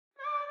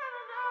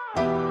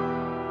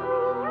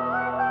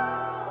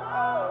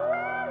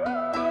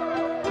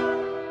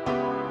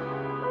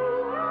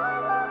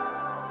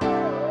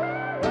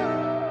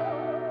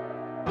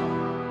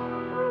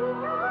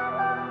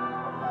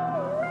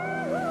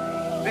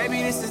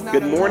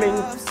Good morning,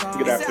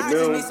 good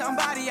afternoon,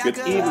 good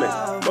evening.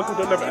 Welcome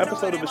to another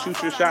episode of the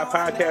Shoot Your Shot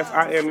podcast.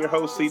 I am your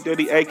host, C.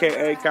 Diddy,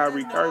 a.k.a.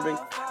 Kyrie Irving,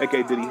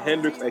 a.k.a. Diddy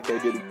Hendrix, a.k.a.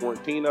 Diddy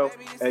Quarantino,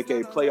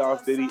 a.k.a.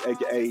 Playoff Diddy,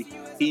 a.k.a.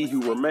 He Who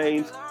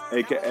Remains,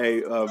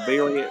 a.k.a.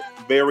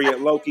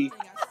 Variant Loki,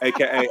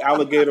 a.k.a.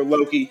 Alligator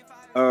Loki,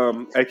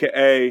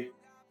 a.k.a.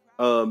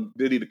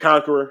 Diddy the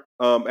Conqueror,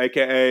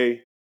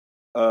 a.k.a.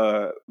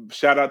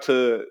 Shout out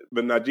to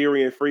the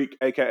Nigerian Freak,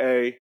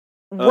 a.k.a.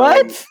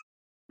 What?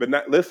 But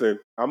not listen.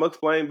 I'm gonna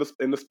explain this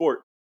in the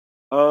sport.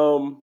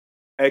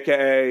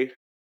 AKA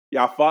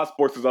y'all thought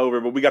sports is over,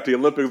 but we got the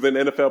Olympics and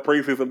NFL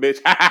preseason, bitch.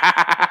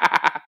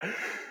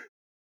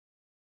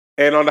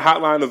 And on the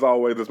hotline, as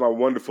always, is my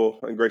wonderful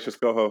and gracious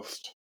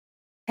co-host.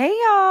 Hey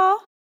y'all,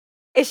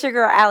 it's your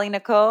girl Allie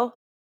Nicole,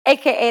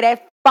 aka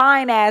that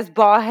fine ass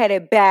bald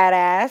headed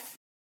badass,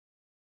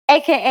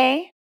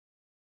 aka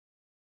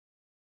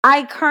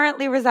I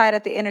currently reside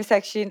at the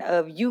intersection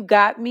of You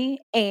Got Me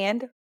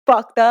and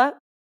Fucked Up,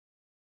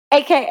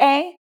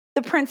 aka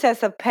the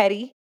Princess of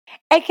Petty,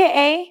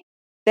 aka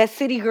that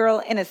city girl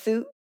in a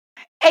suit,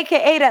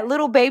 aka that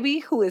little baby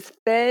who is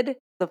fed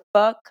the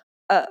fuck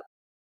up.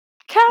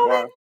 Calvin,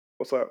 Wow.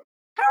 What's up?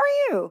 how are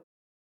you?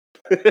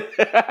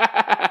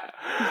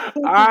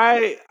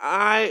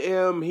 I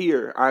am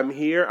here. I'm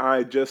here.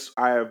 I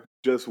have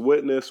just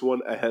witnessed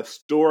a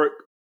historic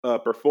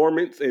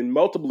performance in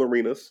multiple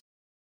arenas.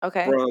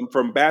 Okay.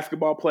 From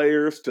basketball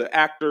players to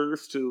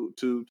actors to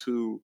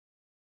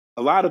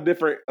a lot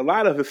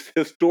of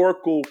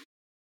historical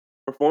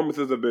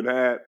performances have been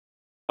had.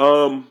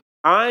 I'm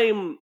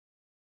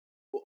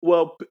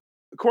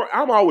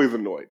always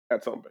annoyed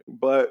at something,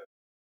 but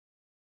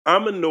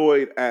I'm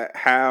annoyed at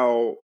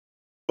how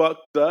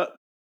fucked up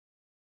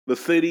the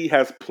city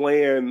has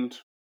planned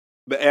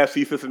the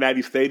FC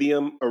Cincinnati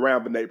Stadium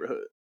around the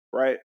neighborhood,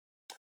 right?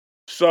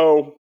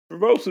 So, for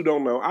those who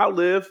don't know, I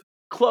live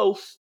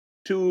close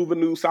to the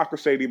new soccer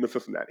stadium in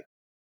Cincinnati.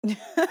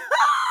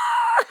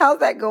 How's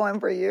that going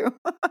for you?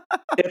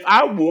 If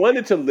I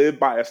wanted to live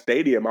by a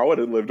stadium, I would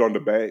have lived on the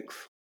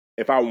banks.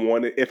 If I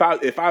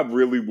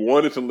really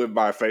wanted to live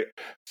by a stadium.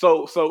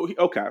 So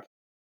okay.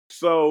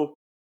 So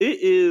it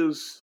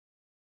is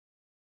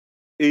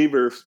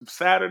either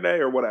Saturday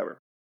or whatever.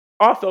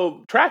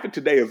 Also, traffic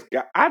today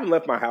I haven't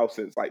left my house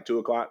since like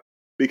 2:00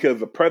 because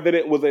the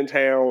president was in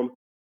town.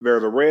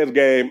 There's a Reds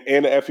game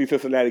and the FC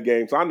Cincinnati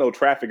game. So I know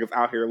traffic is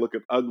out here looking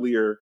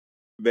uglier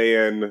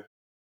than,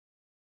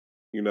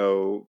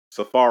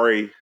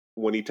 Safari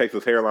when he takes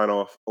his hairline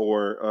off,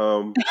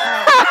 or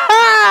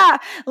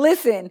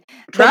listen.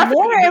 traffic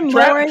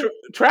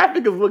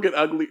is looking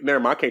ugly. Never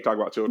mind, I can't talk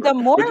about children. The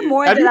more and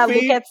more that I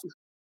look at,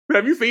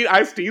 have you seen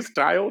Ice-T's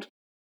Child?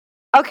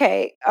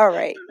 Okay, all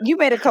right. You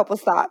made a couple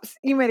stops.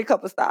 I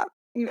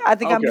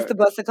think I missed the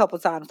bus a couple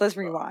times. Let's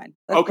rewind.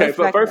 Let's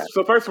first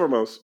and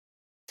foremost,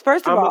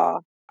 first of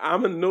all,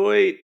 I'm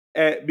annoyed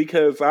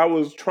because I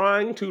was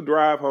trying to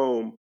drive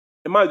home.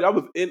 And mind you,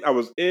 I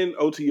was in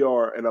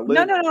OTR and I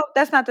lived. No,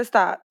 that's not the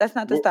stop. That's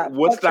not the stop.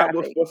 What's stop?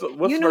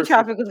 What's you knew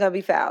traffic was gonna be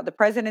foul. The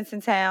president's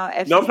in town.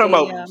 FC no, I'm talking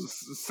Stadium. about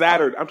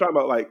Saturday. I'm talking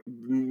about like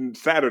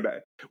Saturday,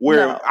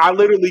 where I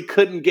literally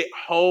couldn't get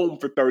home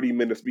for 30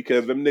 minutes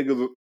because them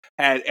niggas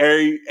had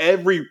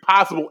every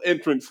possible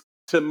entrance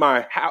to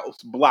my house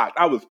blocked.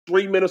 I was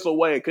 3 minutes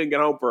away and couldn't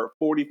get home for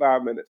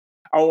 45 minutes.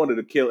 I wanted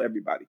to kill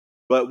everybody.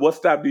 But what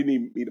stop do you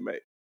need me to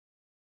make?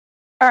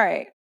 All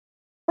right.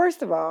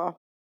 First of all,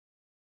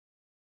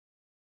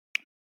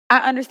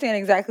 I understand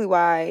exactly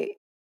why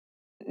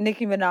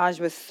Nicki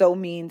Minaj was so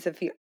mean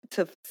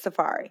to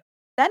Safari.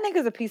 That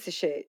nigga's a piece of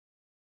shit.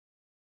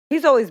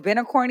 He's always been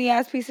a corny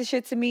ass piece of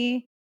shit to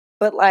me.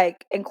 But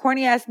and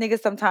corny ass niggas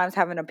sometimes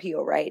have an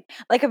appeal, right?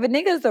 Like if a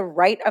nigga is the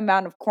right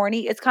amount of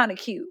corny, it's kind of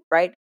cute,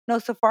 right? No,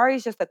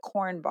 Safari's just a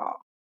cornball.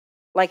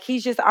 Like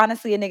he's just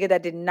honestly a nigga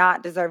that did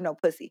not deserve no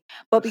pussy.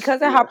 But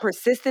because of how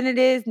persistent it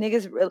is,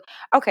 niggas really...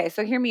 Okay,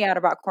 so hear me out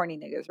about corny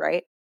niggas,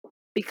 right?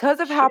 Because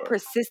of how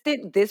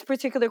persistent this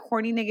particular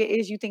corny nigga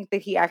is, you think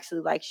that he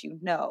actually likes you.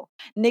 No.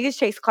 Niggas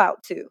chase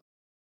clout too.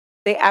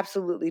 They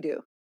absolutely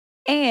do.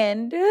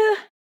 And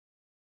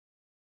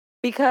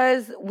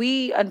because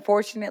we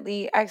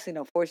fortunately,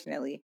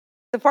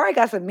 Safari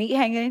got some meat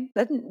hanging.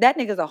 That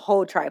nigga's a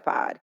whole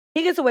tripod.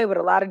 He gets away with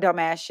a lot of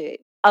dumbass shit.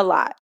 A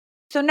lot.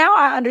 So now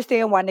I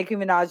understand why Nicki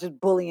Minaj is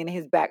bullying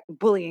that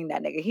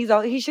nigga.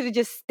 He should have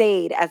just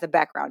stayed as a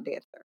background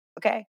dancer.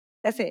 Okay?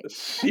 That's it.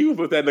 She was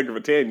with that nigga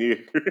for 10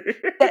 years.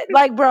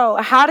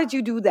 Bro, how did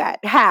you do that?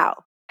 How?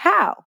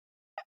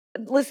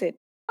 Listen,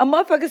 a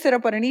motherfucker sit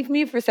up underneath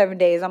me for 7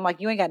 days. I'm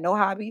like, you ain't got no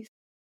hobbies?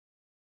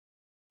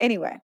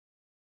 Anyway,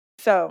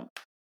 so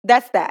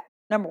that's that.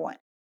 Number 1.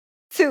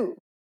 2,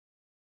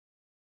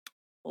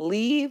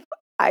 leave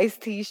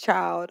Ice-T's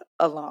Child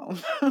alone.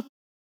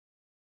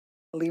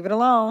 Leave it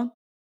alone.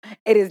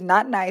 It is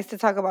not nice to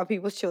talk about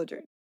people's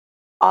children.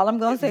 All I'm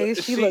going to say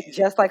is she looked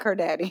just like her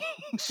daddy.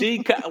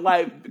 She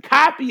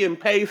copy and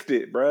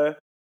pasted, bruh.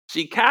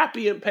 She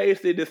copy and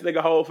pasted this nigga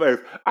whole face.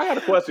 I got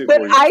a question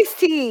for you. But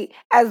Ice-T,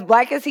 as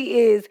black as he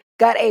is,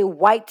 got a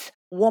white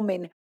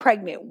woman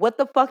pregnant. What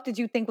the fuck did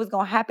you think was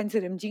gonna happen to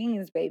them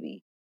jeans,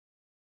 baby?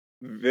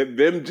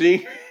 Them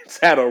jeans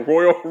had a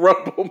Royal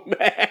Rumble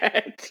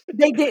match.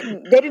 They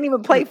didn't. They didn't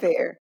even play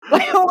fair.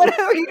 Like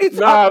whatever you talking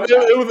about.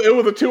 It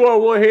was a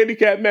 2-on-1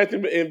 handicap match.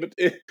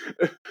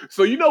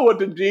 So you know what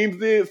the jeans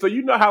did? So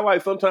you know how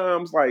like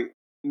sometimes like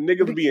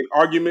niggas be in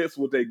arguments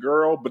with their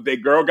girl, but their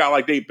girl got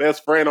like their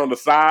best friend on the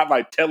side,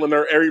 like telling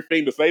her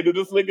everything to say to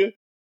this nigga.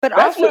 But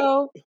That's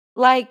also,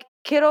 like,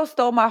 kiddo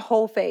stole my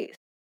whole face.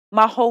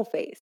 My whole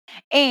face.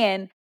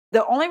 And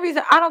the only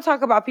reason I don't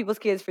talk about people's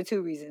kids for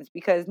 2 reasons,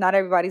 because not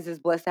everybody's as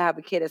blessed to have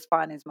a kid as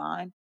fine as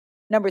mine.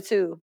 Number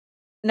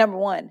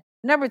one.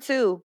 Number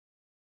two,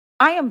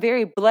 I am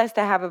very blessed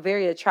to have a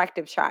very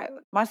attractive child.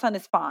 My son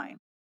is fine.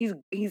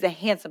 He's a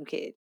handsome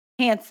kid.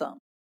 Handsome.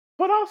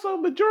 But also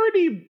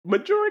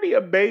majority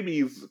of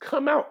babies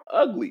come out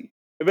ugly.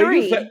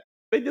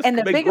 And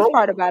the biggest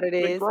part about it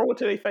they is grow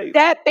into their face.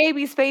 that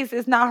baby's face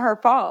is not her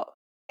fault.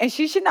 And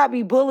she should not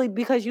be bullied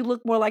because you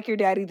look more like your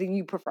daddy than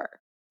you prefer.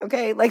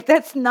 Okay? Like,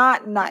 that's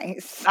not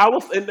nice.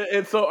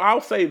 And so I'll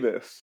say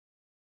this.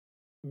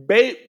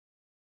 Babies.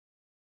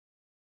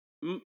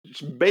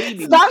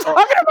 Stop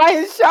talking about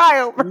his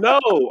child. Bro. No,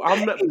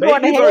 I'm not.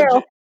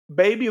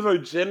 Babies are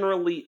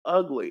generally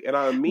ugly, and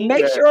I mean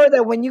make sure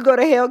that when you go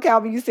to hell,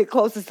 Calvin, you sit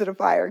closest to the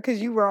fire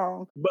because you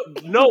wrong.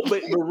 But no,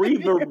 but the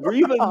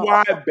reason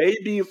why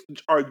babies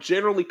are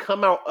generally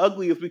come out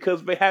ugly is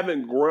because they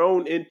haven't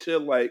grown into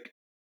like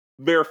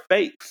their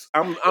face.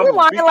 I'm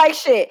lying like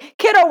shit.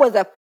 Kiddo was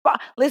a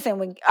listen,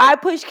 when I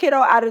pushed Kiddo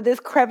out of this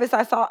crevice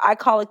I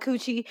call it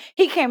coochie,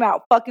 he came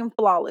out fucking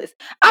flawless.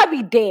 I'd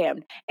be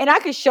damned. And I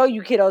could show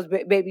you Kiddo's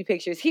baby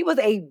pictures. He was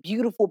a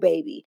beautiful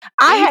baby.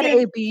 I had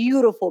a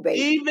beautiful baby.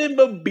 Even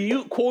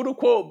the quote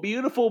unquote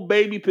beautiful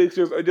baby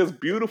pictures are just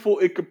beautiful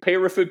in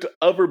comparison to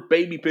other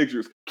baby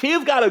pictures.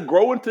 Kids gotta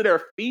grow into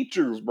their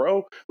features,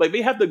 bro. Like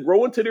they have to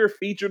grow into their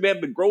feature. They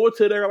have to grow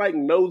into their like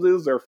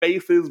noses, their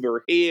faces,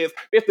 their heads.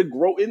 They have to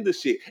grow into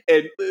shit.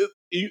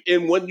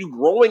 And when you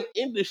growing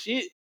into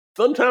shit,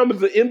 sometimes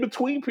the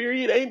in-between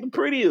period ain't the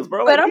prettiest,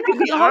 bro. But like, I'm not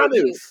gonna be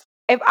honest.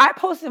 If I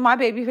posted my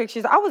baby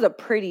pictures, I was a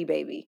pretty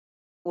baby.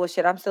 Well,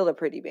 shit, I'm still a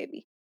pretty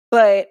baby.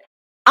 But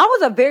I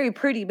was a very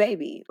pretty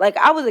baby. Like,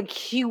 I was a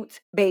cute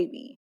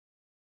baby.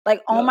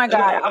 Like, oh my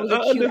God, I was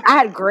a cute. I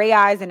had gray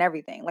eyes and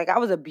everything. Like, I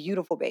was a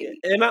beautiful baby.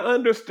 And I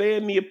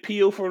understand the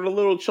appeal for the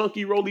little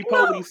chunky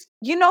roly-polies.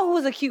 You know who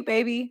was a cute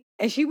baby?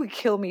 And she would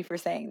kill me for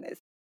saying this.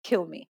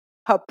 Kill me.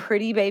 Her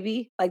pretty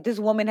baby. Like, this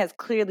woman has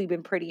clearly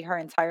been pretty her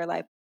entire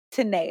life.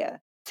 Tanea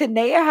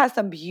has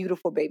some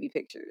beautiful baby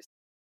pictures.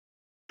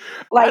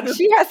 Like,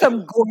 she has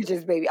some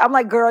gorgeous baby. I'm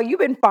like, girl, you've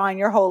been fine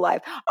your whole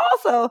life.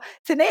 Also,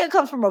 Tanea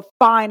comes from a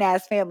fine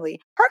ass family.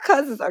 Her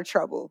cousins are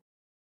trouble.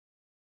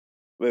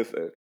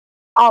 Listen,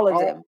 all of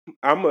them.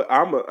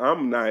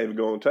 I'm not even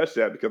going to touch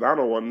that because I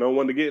don't want no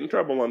one to get in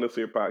trouble on this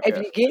here podcast. If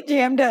you get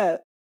jammed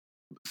up.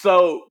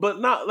 So, but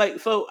not like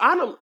so.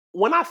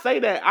 When I say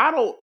that, I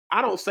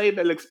don't say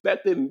that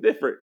expecting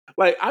different.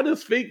 Like, I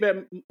just think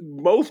that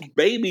most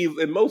babies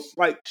and most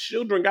like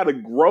children got to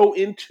grow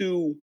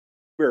into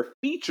their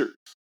features.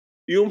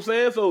 You know what I'm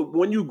saying? So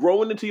when you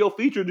growing into your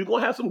features, you're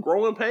gonna have some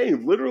growing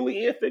pains,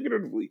 literally and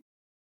figuratively.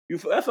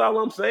 That's all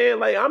I'm saying.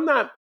 Like, I'm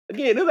not.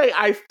 Again, this ain't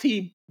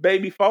Ice-T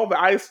baby fault. But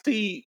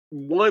Ice-T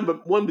won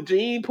the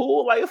gene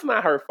pool. Like, it's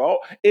not her fault.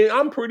 And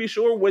I'm pretty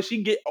sure when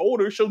she get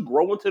older, she'll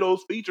grow into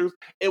those features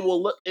and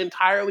will look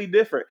entirely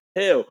different.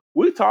 Hell,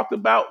 we talked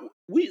about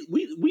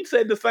we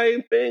said the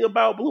same thing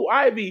about Blue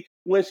Ivy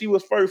when she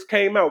was first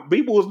came out.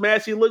 People was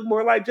mad she looked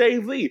more like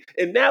Jay-Z.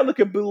 And now look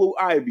at Blue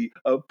Ivy,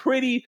 a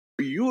pretty,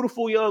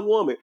 beautiful young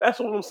woman. That's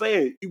what I'm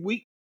saying.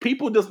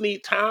 People just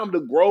need time to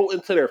grow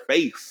into their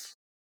face.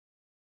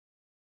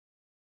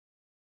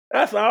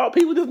 That's all.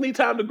 People just need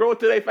time to grow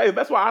into their face.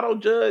 That's why I don't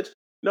judge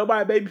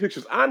nobody baby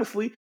pictures.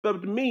 Honestly,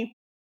 up to me,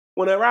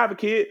 whenever I have a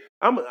kid,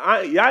 y'all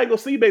ain't gonna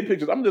see baby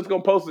pictures. I'm just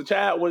gonna post the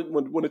child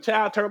when the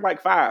child turned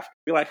like 5.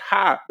 Be like,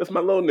 hi, that's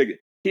my little nigga.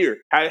 Here,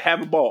 I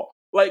have a ball.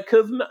 Like,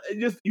 cause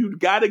you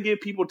gotta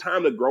give people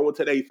time to grow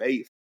into their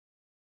face.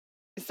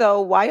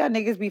 So why y'all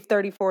niggas be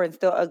 34 and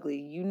still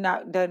ugly? You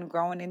not done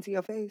growing into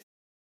your face?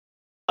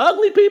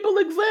 Ugly people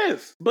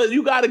exist, but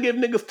you got to give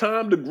niggas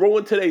time to grow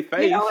into their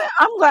face. You know what?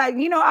 I'm glad.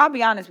 I'll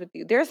be honest with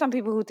you. There are some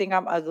people who think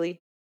I'm ugly.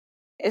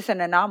 It's an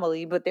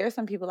anomaly, but there are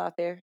some people out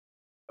there.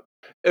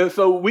 And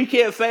so we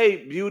can't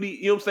say beauty.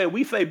 You know what I'm saying?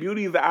 We say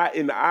beauty is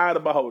in the eye of the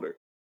beholder.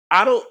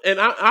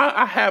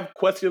 I have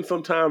questions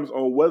sometimes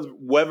on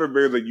whether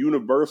there's a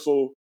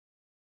universal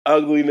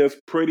ugliness,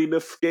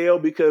 prettiness scale,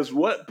 because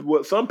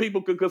what some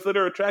people could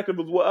consider attractive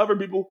is what other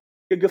people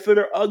could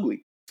consider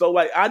ugly. So,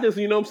 like, I just,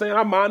 you know what I'm saying?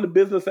 I mind the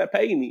business that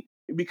pay me.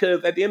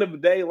 Because at the end of the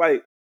day,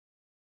 like,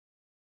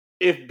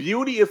 if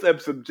beauty is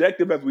as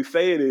subjective as we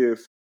say it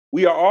is,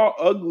 we are all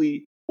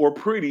ugly or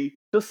pretty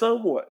to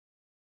someone.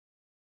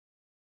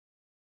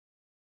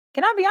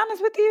 Can I be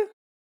honest with you?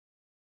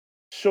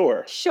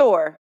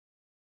 Sure.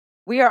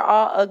 We are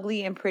all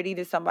ugly and pretty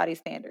to somebody's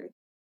standards.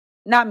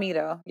 Not me,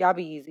 though. Y'all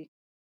be easy.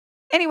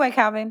 Anyway,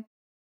 Calvin,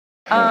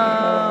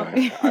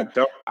 I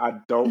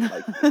don't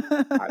like this.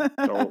 I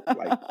don't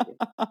like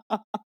this.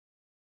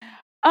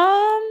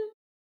 um.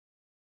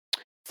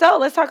 So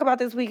let's talk about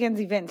this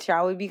weekend's events,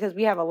 shall we? Because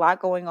we have a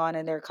lot going on,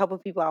 and there are a couple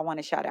of people I want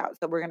to shout out.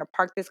 So we're gonna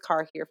park this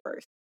car here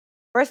first.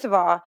 First of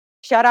all,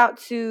 shout out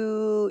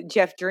to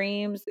Jeff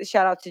Dreams.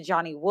 Shout out to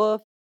Johnny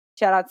Wolf.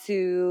 Shout out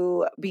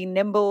to Be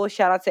Nimble.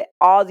 Shout out to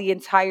all the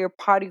entire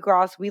Party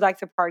Gross. We Like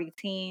to Party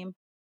team.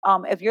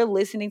 If you're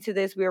listening to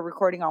this, we are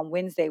recording on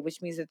Wednesday,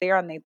 which means that they're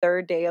on the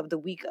third day of the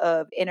week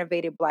of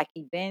Innovative Black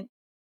Event.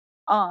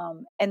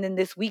 And then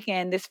this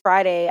weekend, this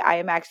Friday, I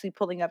am actually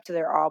pulling up to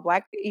their all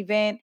black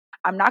event.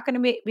 I'm not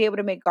going to be able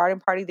to make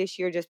garden party this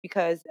year just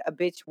because a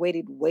bitch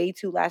waited way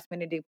too last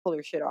minute to pull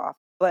her shit off.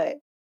 But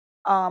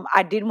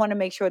I did want to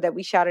make sure that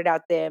we shouted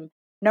out them.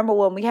 Number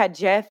one, we had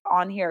Jeff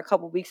on here a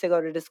couple weeks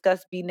ago to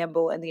discuss Be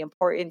Nimble and the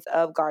importance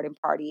of Garden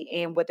Party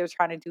and what they're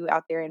trying to do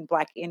out there in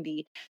Black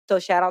Indie. So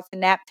shout out to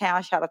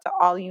Naptown, shout out to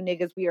all you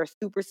niggas. We are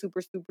super,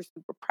 super, super,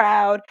 super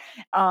proud.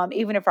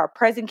 Even if our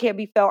present can't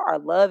be felt, our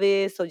love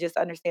is. So just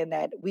understand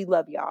that we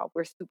love y'all.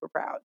 We're super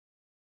proud.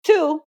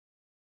 Two,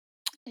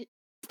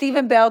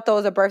 Stephen Bell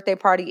throws a birthday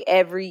party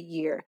every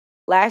year.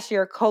 Last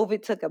year,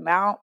 COVID took him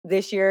out.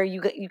 This year,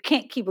 you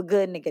can't keep a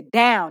good nigga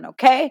down,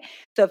 okay?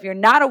 So if you're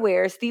not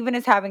aware, Stephen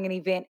is having an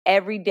event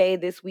every day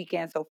this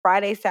weekend. So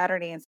Friday,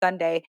 Saturday, and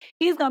Sunday,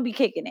 he's gonna be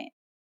kicking it.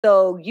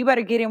 So you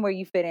better get in where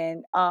you fit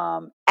in.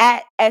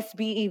 At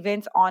SB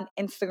Events on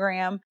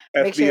Instagram.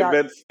 Make sure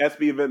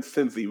SB Events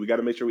Cincy. We got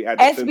to make sure we add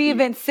the SB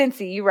Events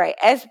Cincy. You're right.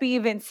 SB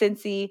Events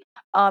Cincy.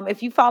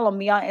 If you follow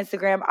me on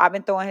Instagram,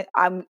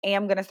 I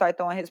am gonna start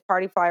throwing his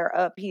party flyer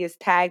up. He is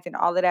tagged and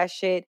all of that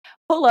shit.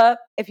 Pull up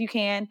if you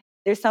can.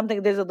 There's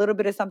a little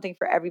bit of something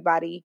for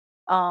everybody.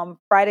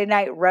 Friday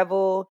night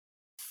Revel,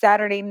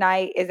 Saturday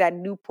night is at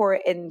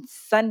Newport, and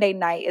Sunday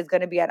night is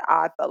gonna be at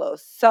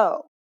Oddfellows.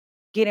 So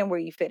get in where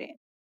you fit in.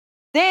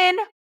 Then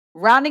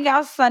rounding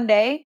out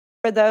Sunday,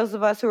 for those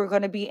of us who are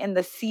going to be in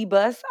the C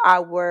bus,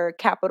 our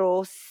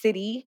capital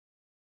city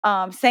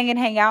Sing and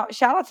Hangout.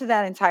 Shout out to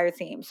that entire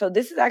team. So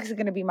this is actually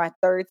going to be my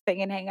third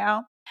Sing and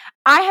Hangout.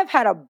 I have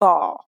had a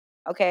ball.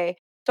 Okay.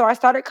 So I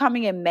started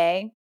coming in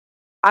May.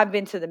 I've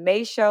been to the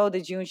May show,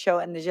 the June show,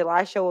 and the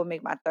July show will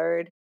make my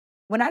third.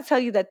 When I tell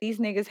you that these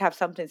niggas have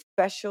something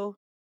special,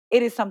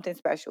 it is something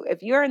special.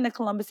 If you're in the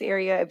Columbus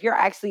area, if you're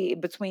actually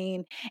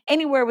between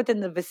anywhere within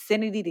the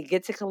vicinity to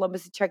get to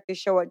Columbus to check this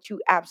show out,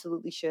 you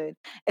absolutely should.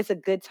 It's a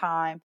good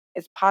time.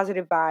 It's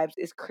positive vibes.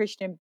 It's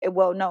Christian.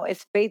 Well, no,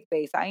 it's faith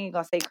based. I ain't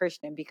gonna say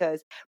Christian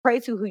because pray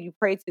to who you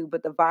pray to,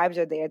 but the vibes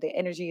are there. The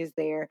energy is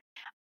there.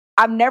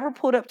 I've never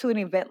pulled up to an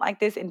event like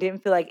this and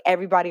didn't feel like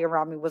everybody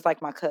around me was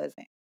like my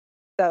cousin.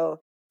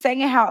 So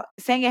Sing and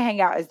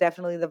Hangout is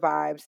definitely the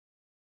vibes.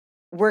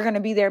 We're gonna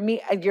be there.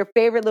 Your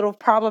favorite little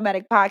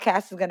problematic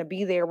podcast is gonna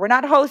be there. We're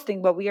not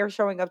hosting, but we are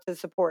showing up to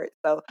support.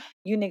 So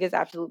you niggas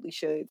absolutely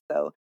should.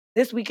 So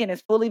this weekend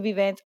is full of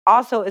events.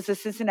 Also, it's the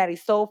Cincinnati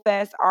Soul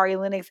Fest. Ari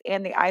Lennox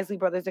and the Isley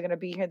brothers are gonna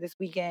be here this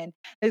weekend.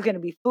 There's gonna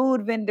be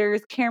food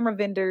vendors, camera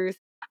vendors.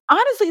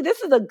 Honestly,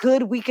 this is a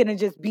good weekend to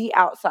just be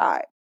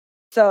outside.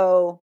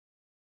 So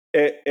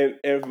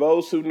and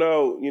those who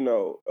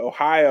know,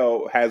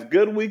 Ohio has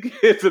good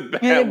weekends and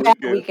bad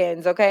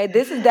weekends. Okay,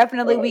 this is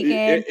definitely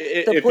weekend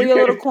to pull your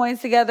little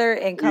coins together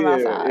and come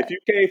outside. If you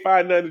can't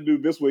find nothing to do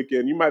this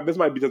weekend, this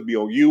might just be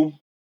on you.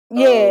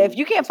 Yeah, if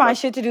you can't find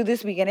shit to do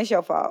this weekend, it's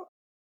your fault.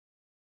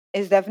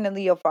 It's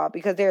definitely your fault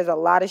because there's a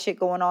lot of shit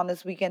going on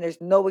this weekend. There's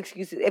no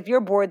excuses. If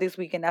you're bored this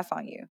weekend, that's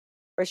on you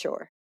for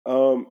sure.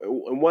 And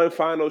one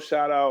final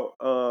shout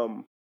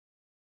out.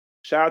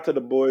 Shout out to the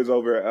boys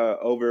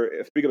over.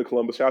 Speaking of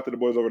Columbus, shout out to the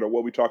boys over the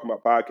What We Talking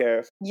About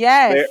podcast.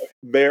 Yes,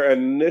 their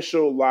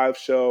initial live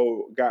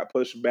show got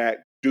pushed back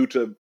due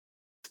to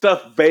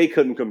stuff they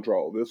couldn't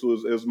control. It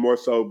was more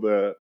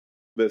so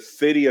the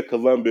city of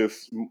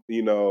Columbus,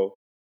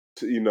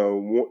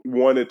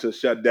 wanted to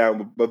shut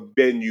down the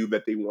venue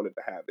that they wanted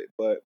to have it,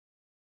 but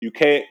you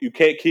can't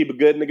keep a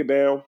good nigga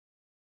down.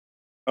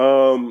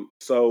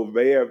 So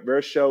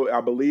their show,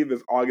 I believe,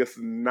 is August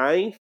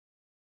 9th,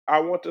 I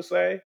want to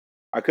say.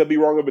 I could be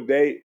wrong of a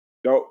date.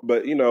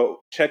 But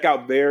check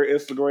out their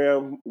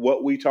Instagram,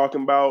 What We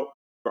Talking About,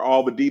 for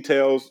all the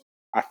details.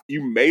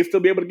 You may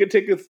still be able to get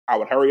tickets. I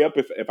would hurry up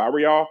if I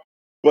were y'all.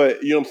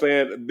 But you know what I'm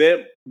saying?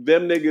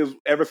 Them niggas,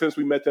 ever since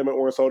we met them at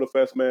Orange Soda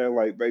Fest, man,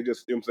 like they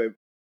just, you know what I'm saying,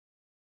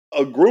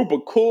 a group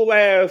of cool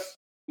ass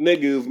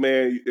niggas,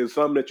 man, is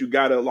something that you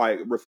gotta like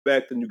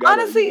respect and you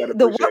gotta honestly,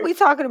 the What We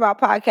Talking About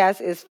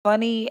podcast is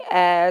funny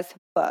as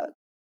fuck.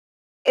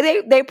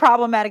 They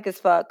problematic as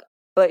fuck.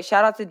 But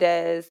shout out to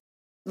Dez.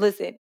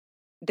 Listen,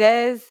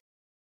 Dez.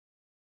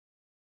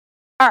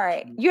 All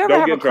right, you ever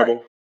have a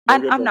trouble?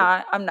 I'm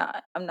not.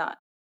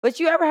 But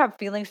you ever have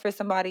feelings for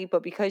somebody,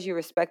 but because you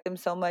respect them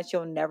so much,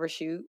 you'll never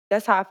shoot?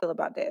 That's how I feel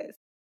about Dez.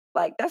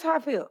 Like, that's how I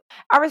feel.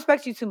 I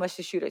respect you too much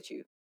to shoot at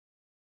you.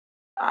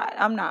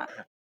 I'm not.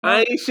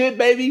 I ain't shit,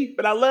 baby,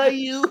 but I love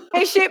you.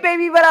 Hey, shit,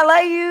 baby, but I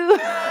love you.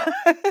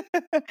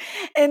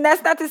 And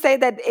that's not to say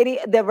that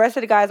the rest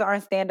of the guys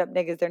aren't stand up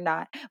niggas. They're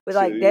not. But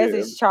like, Shit, Des yeah.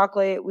 is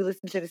chocolate. We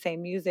listen to the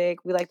same music.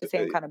 We like the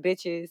same kind of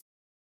bitches.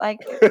 Like,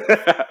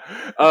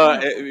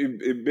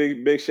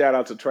 big shout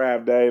out to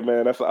Trav Day,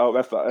 man. That's the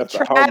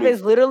Trav homie.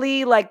 is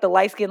literally like the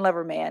light skinned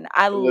lover man.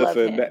 I love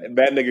him.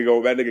 That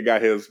nigga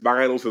got his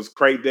vinyls, his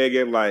crate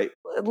digging, like.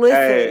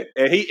 Listen,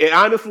 and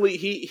honestly,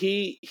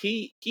 he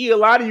a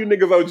lot of you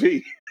niggas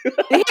OG.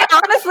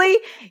 Honestly,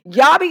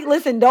 y'all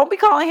listen. Don't be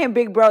calling him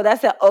big bro.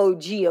 That's an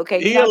OG.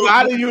 Okay, He a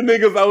lot of you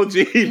niggas OG.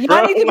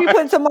 Y'all need to be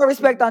putting some more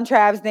respect on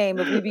Trav's name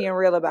if we being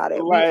real about it.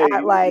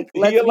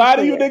 He a lot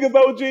of you niggas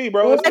OG,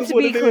 bro. Let's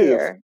be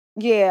clear.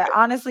 Yeah,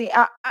 honestly,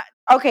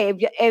 okay.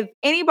 If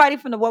anybody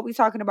from the What We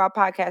Talking About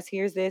podcast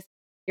hears this,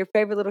 your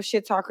favorite little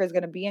shit talker is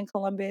going to be in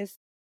Columbus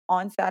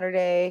on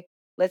Saturday.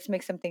 Let's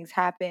make some things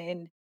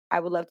happen. I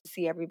would love to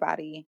see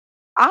everybody.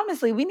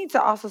 Honestly, we need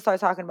to also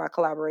start talking about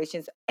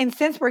collaborations. And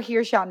since we're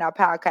here shouting out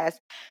podcasts,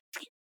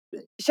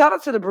 shout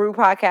out to the Brew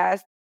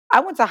podcast.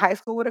 I went to high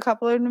school with a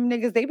couple of them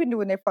niggas. They've been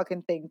doing their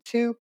fucking thing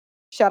too.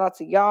 Shout out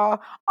to y'all.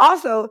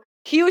 Also,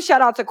 huge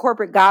shout out to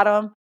Corporate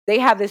Gotham. They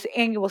have this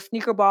annual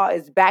sneaker ball.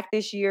 It's back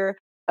this year.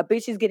 A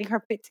bitch is getting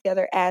her fit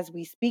together as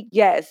we speak.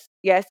 Yes,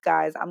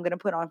 guys. I'm gonna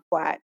put on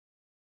flat.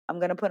 I'm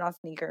gonna put on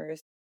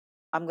sneakers.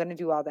 I'm gonna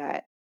do all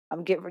that.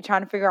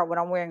 Trying to figure out what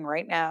I'm wearing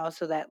right now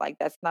so that like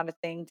that's not a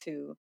thing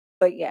too.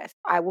 But yes,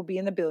 I will be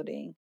in the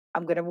building.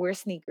 I'm gonna wear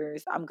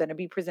sneakers. I'm gonna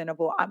be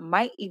presentable. I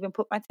might even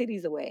put my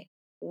titties away.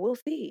 We'll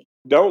see.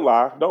 Don't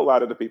lie. Don't lie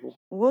to the people.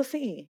 We'll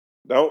see.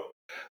 Don't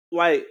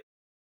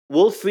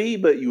we'll see,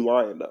 but you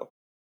lying though.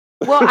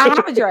 Well, I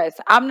have a dress.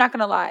 I'm not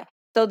gonna lie.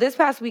 So this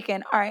past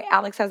weekend, all right,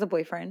 Alex has a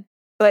boyfriend.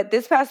 But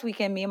this past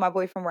weekend, me and my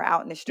boyfriend were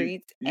out in the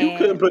streets. You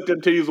couldn't put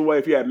them titties away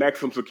if you had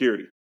maximum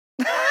security.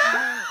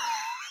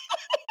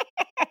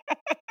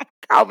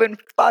 Calvin,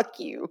 fuck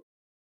you.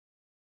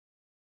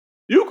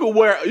 You could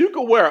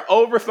wear an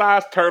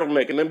oversized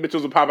turtleneck and them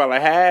bitches would pop out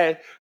like, hey.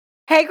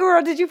 Hey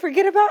girl, did you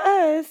forget about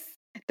us?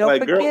 Don't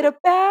forget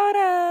about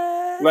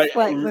us.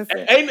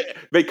 Listen. Ain't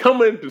they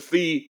coming to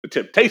see the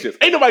Temptations?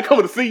 Ain't nobody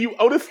coming to see you,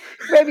 Otis.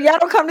 Baby, y'all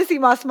don't come to see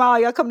my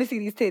smile. Y'all come to see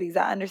these titties.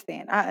 I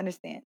understand.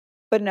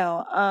 But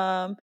no,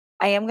 I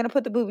am gonna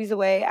put the boobies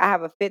away. I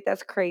have a fit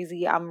that's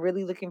crazy. I'm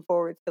really looking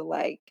forward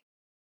to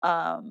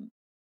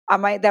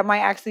that might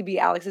actually be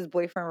Alex's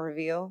boyfriend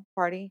reveal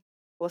party.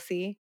 We'll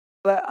see.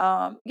 But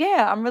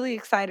yeah, I'm really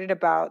excited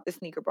about the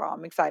sneaker ball.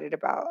 I'm excited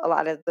about a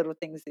lot of little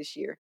things this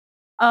year.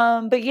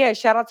 But yeah,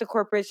 shout out to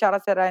corporate, shout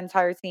out to that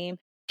entire team.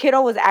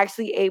 Kiddo was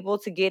actually able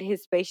to get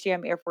his Space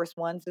Jam Air Force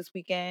Ones this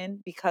weekend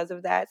because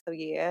of that. So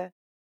yeah,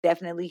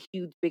 definitely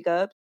huge big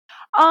ups.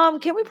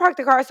 Can we park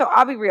the car? So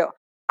I'll be real.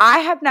 I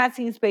have not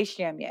seen Space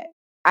Jam yet.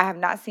 I have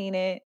not seen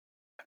it.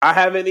 I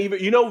haven't even.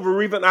 You know the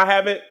reason I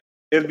haven't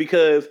is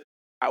because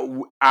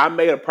I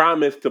made a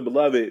promise to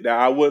Beloved that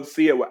I wouldn't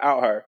see it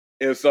without her.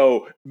 And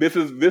so this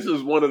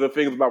is one of the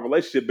things about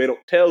relationship they don't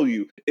tell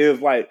you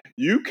is like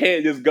you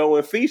can't just go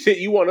and see shit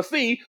you want to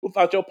see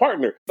without your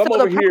partner. So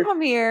the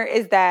problem here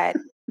is that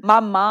my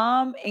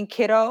mom and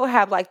Kiddo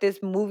have like this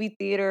movie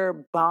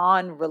theater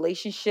bond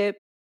relationship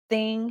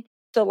thing.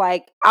 So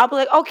like I'll be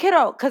like, oh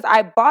Kiddo, because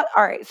I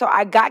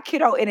got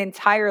Kiddo an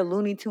entire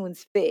Looney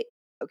Tunes fit.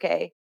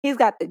 Okay, he's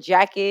got the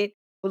jacket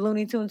with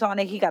Looney Tunes on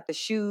it. He got the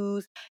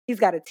shoes.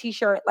 He's got a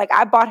t-shirt. Like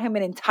I bought him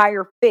an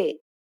entire fit.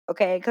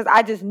 Okay, because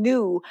I just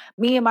knew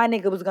me and my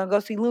nigga was gonna go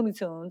see Looney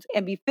Tunes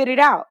and be fitted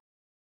out.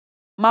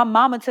 My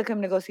mama took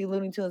him to go see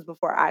Looney Tunes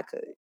before I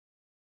could.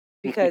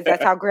 Because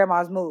that's how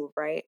grandmas move,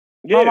 right?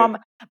 Yeah.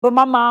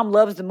 My mom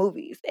loves the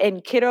movies.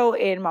 And Kiddo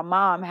and my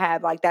mom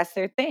have like that's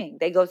their thing.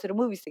 They go to the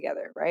movies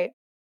together, right?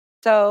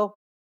 So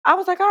I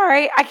was like, all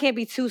right, I can't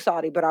be too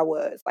salty, but I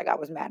was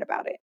mad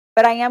about it.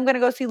 But I am gonna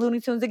go see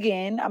Looney Tunes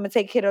again. I'm gonna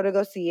take Kiddo to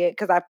go see it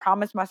because I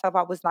promised myself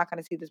I was not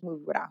gonna see this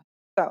movie without him.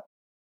 So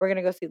we're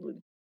gonna go see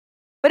Looney.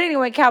 But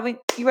anyway, Calvin,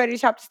 you ready to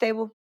shop the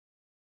stable?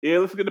 Yeah,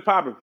 let's get the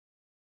popping.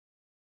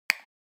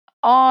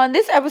 On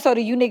this episode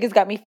of You Niggas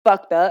Got Me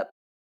Fucked Up.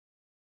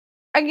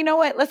 And you know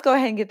what? Let's go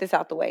ahead and get this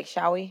out the way,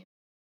 shall we?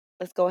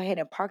 Let's go ahead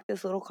and park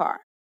this little car.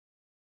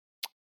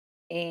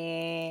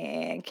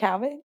 And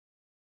Calvin,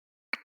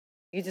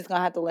 you're just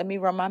gonna have to let me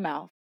run my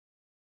mouth.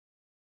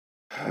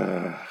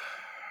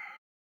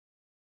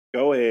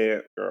 Go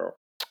ahead, girl.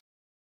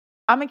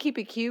 I'm gonna keep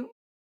it cute.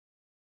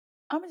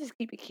 I'm gonna just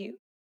keep it cute.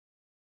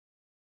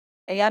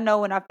 And y'all know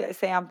when I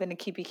say I'm gonna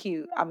keep it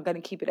cute, I'm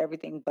gonna keep it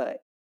everything but.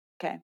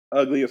 Okay.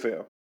 Ugly as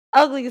hell.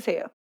 Ugly as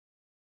hell.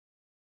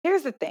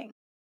 Here's the thing.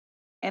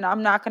 And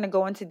I'm not gonna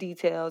go into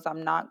details.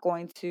 I'm not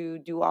going to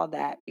do all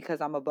that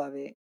because I'm above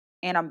it.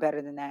 And I'm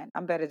better than that.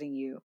 I'm better than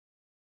you.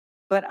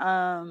 But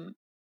I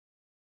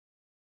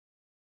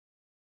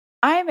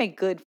am a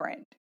good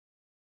friend.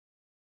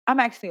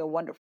 I'm actually a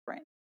wonderful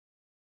friend.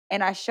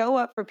 And I show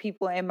up for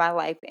people in my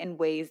life in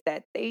ways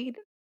that they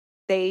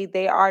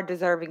are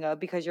deserving of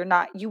because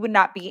you would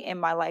not be in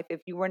my life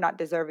if you were not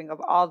deserving of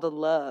all the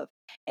love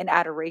and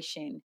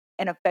adoration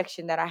and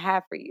affection that I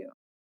have for you.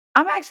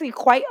 I'm actually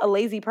quite a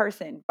lazy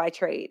person by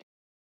trade.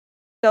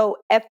 So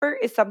effort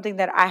is something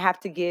that I have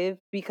to give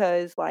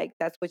because like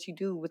that's what you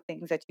do with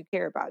things that you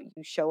care about. You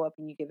show up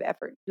and you give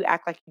effort. You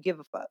act like you give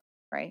a fuck,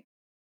 right?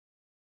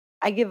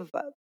 I give a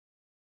fuck.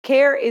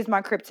 Care is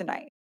my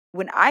kryptonite.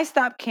 When I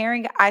stop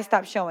caring, I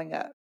stop showing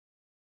up.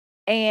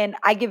 And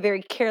I get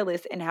very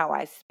careless in how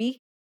I speak,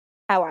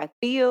 how I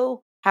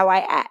feel, how I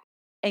act.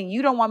 And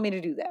you don't want me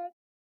to do that.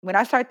 When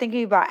I start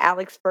thinking about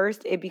Alex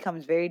first, it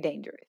becomes very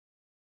dangerous.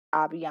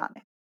 I'll be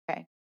honest.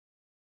 Okay.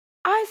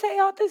 I say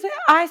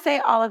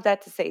all of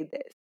that to say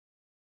this.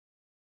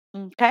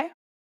 Okay.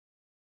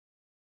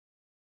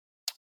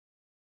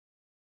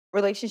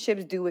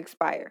 Relationships do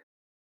expire.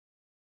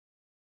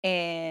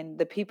 And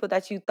the people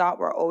that you thought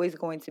were always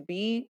going to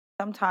be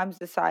sometimes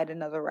decide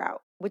another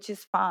route, which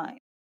is fine.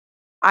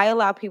 I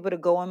allow people to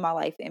go in my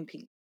life in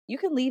peace. You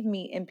can leave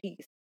me in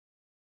peace.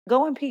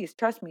 Go in peace.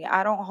 Trust me.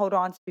 I don't hold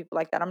on to people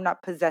like that. I'm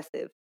not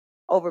possessive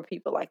over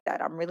people like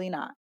that. I'm really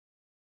not.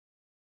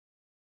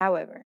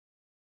 However,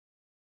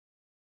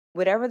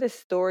 whatever the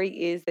story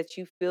is that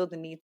you feel the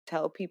need to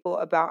tell people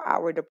about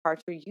our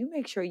departure, you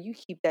make sure you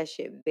keep that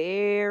shit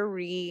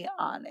very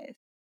honest.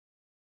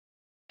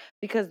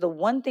 Because the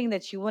one thing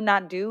that you will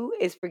not do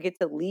is forget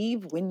to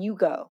leave when you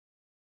go.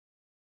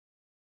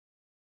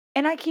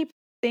 And I keep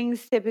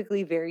things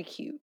typically very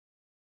cute.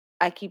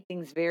 I keep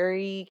things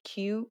very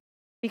cute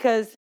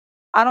because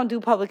I don't do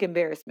public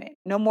embarrassment.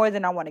 No more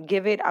than I want to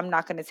give it, I'm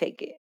not going to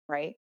take it,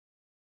 right?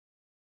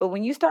 But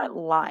when you start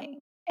lying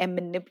and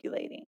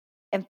manipulating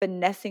and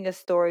finessing a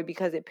story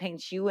because it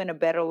paints you in a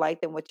better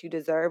light than what you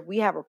deserve, we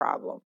have a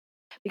problem.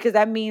 Because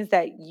that means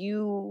that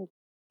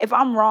if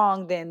I'm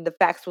wrong, then the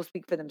facts will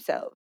speak for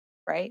themselves,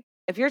 right?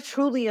 If you're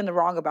truly in the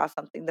wrong about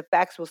something, the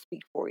facts will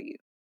speak for you.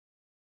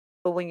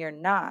 But when you're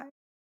not,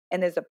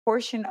 and there's a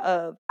portion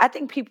of, I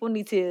think people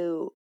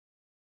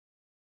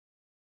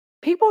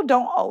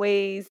don't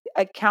always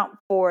account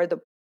for the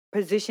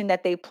position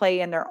that they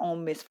play in their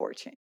own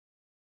misfortune.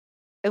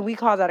 And we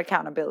call that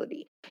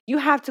accountability. You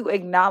have to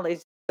acknowledge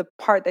the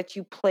part that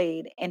you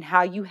played and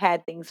how you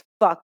had things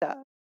fucked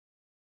up.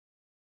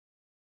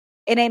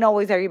 It ain't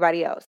always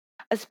everybody else.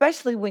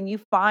 Especially when you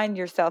find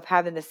yourself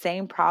having the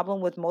same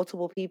problem with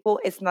multiple people,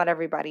 it's not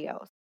everybody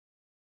else.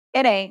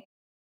 It ain't.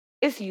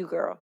 It's you,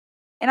 girl.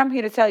 And I'm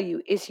here to tell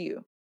you, it's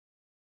you.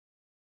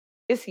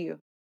 It's you.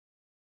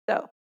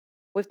 So,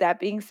 with that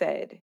being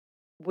said,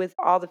 with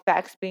all the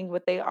facts being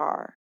what they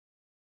are,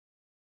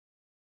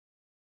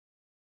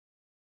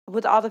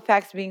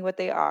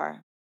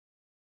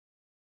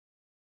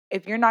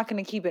 if you're not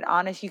going to keep it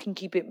honest, you can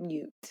keep it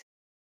mute.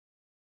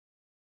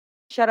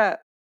 Shut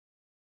up.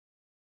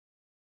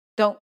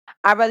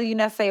 I'd rather you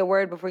not say a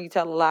word before you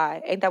tell a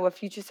lie. Ain't that what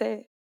Future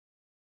said?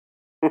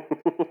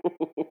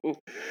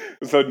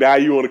 So now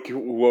you want to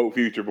quote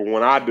Future, but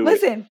when I do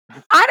Listen,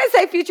 I didn't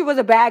say Future was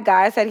a bad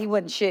guy. I said he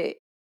wasn't shit.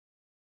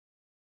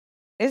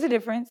 There's a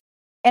difference.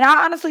 And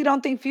I honestly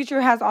don't think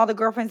Future has all the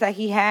girlfriends that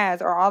he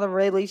has or all the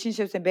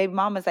relationships and baby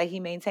mamas that he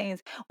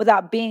maintains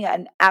without being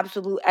an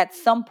absolute, at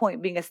some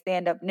point, being a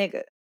stand-up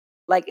nigga.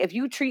 Like, if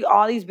you treat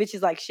all these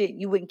bitches like shit,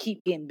 you wouldn't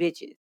keep getting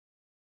bitches.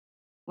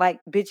 Like,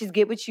 bitches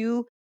get with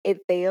you, it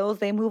fails,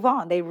 they move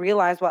on. They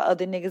realize why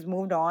other niggas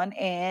moved on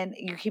and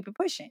you keep it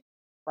pushing,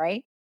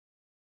 right?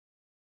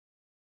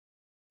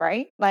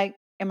 Right? Like,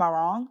 am I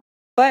wrong?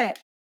 But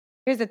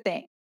here's the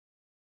thing.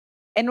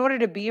 In order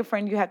to be a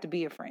friend, you have to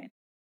be a friend.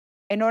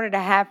 In order to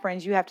have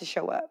friends, you have to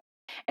show up.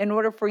 In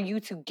order for you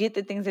to get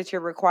the things that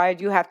you're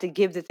required, you have to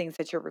give the things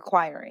that you're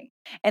requiring.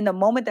 And the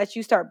moment that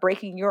you start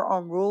breaking your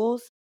own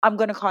rules, I'm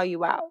going to call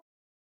you out.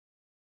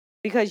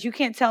 Because you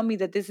can't tell me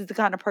that this is the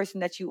kind of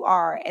person that you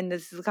are and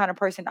this is the kind of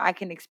person I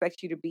can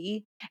expect you to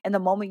be. And the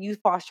moment you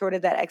fall short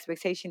of that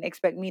expectation,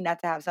 expect me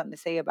not to have something to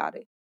say about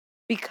it.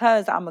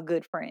 Because I'm a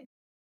good friend.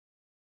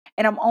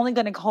 And I'm only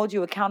going to hold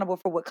you accountable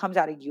for what comes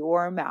out of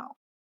your mouth.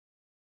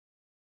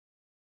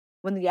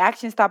 When the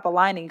actions stop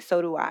aligning,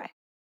 so do I.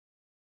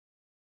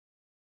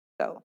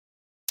 So,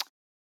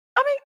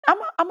 I mean,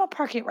 I'm gonna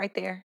park it right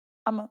there.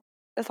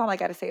 That's all I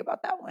got to say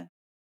about that one.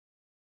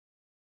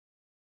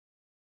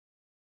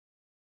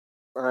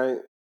 I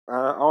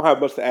don't have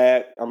much to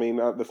add. I mean,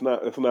 that's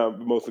not the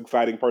most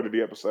exciting part of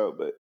the episode,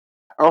 but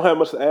I don't have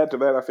much to add to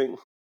that. I think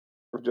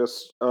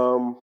just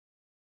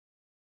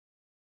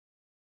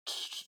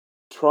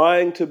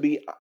trying to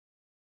be,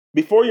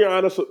 before you're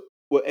honest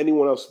with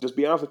anyone else, just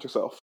be honest with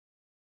yourself.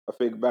 I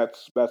think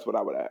that's what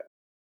I would add.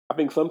 I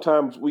think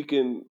sometimes we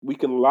can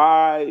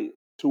lie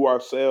to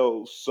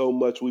ourselves so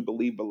much we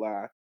believe the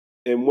lie,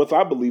 and once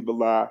I believe the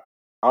lie,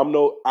 I'm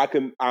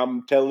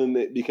telling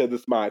it because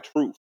it's my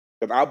truth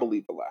because I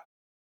believe the lie.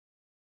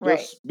 Right.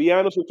 Just be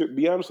honest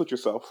with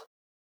yourself.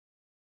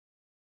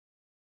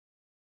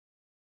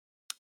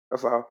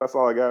 That's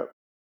all I got.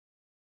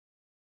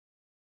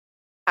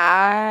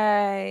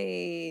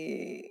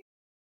 I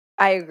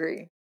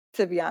agree,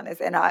 to be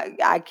honest. And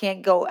I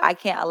can't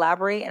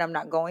elaborate and I'm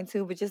not going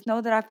to, but just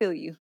know that I feel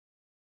you.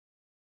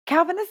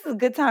 Calvin, this is a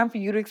good time for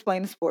you to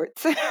explain the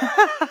sports.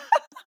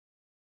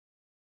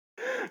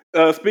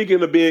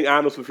 Speaking of being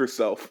honest with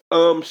yourself,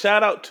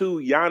 shout out to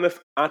Giannis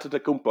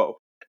Antetokounmpo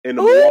and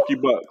the Ooh. Milwaukee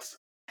Bucks.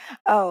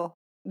 Oh,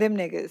 them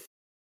niggas.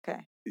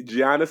 Okay.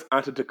 Giannis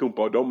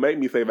Antetokounmpo. Don't make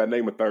me say that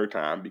name a third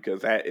time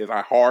because that is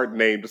a hard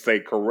name to say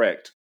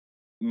correct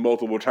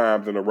multiple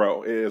times in a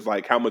row. It is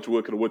like how much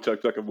wood could a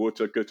woodchuck chuck if a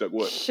woodchuck could chuck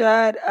wood.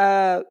 Shut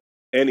up.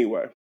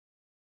 Anyway,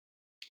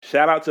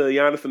 shout out to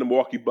Giannis and the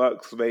Milwaukee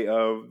Bucks. They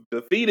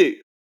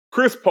defeated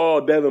Chris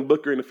Paul, Devin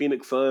Booker, and the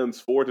Phoenix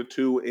Suns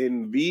 4-2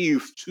 in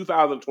these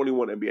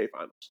 2021 NBA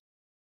Finals.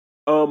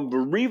 The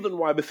reason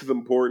why this is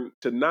important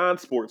to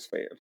non-sports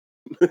fans,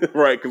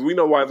 right? Because we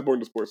know why it's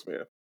important to sports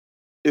fans,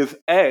 is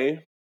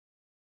A,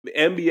 the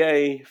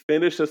NBA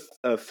finished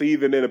a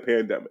season in a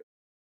pandemic.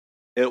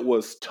 It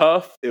was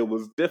tough. It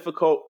was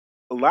difficult.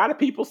 A lot of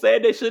people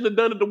said they shouldn't have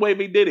done it the way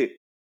they did it.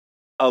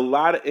 A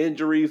lot of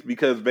injuries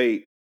because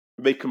they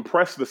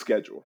compressed the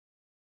schedule.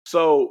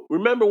 So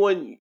remember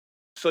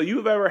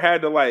you've ever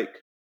had to like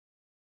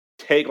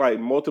take like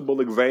multiple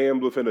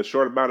exams within a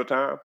short amount of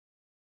time?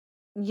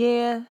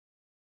 Yeah.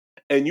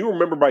 And you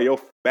remember by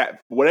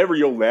whatever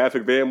your last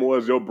exam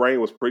was, your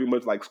brain was pretty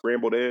much like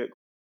scrambled eggs.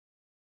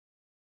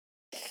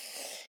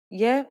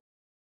 Yeah.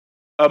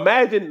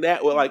 Imagine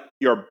that with like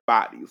your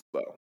bodies,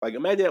 though. Like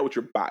imagine that with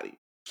your body.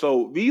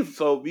 So these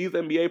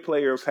NBA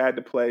players had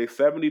to play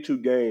 72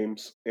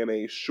 games in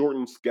a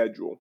shortened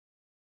schedule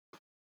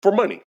for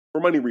money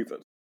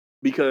reasons.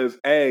 Because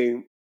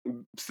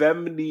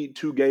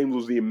 72 games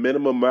was the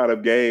minimum amount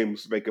of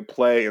games they could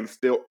play and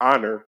still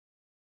honor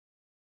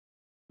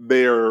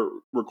their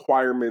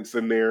requirements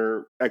and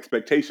their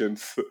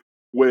expectations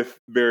with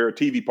their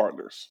TV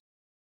partners.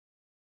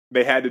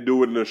 They had to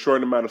do it in a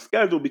short amount of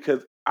schedule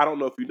because I don't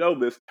know if you know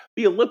this,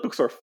 the Olympics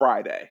are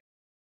Friday.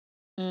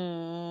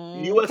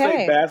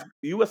 Okay.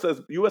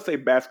 USA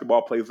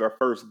basketball plays their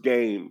first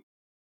game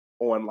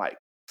on like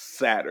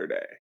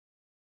Saturday.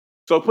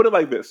 So put it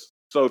like this.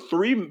 So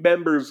 3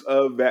 members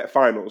of that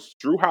finals,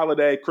 Drew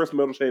Holiday, Chris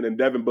Middleton, and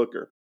Devin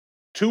Booker,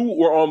 2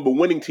 were on the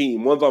winning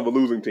team, one's on the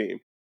losing team,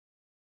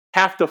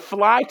 have to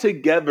fly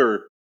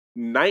together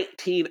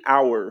 19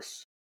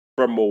 hours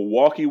from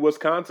Milwaukee,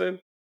 Wisconsin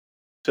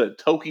to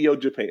Tokyo,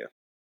 Japan.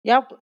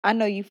 Yep, I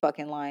know you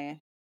fucking lying.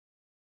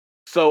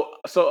 So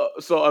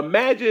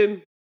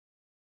imagine.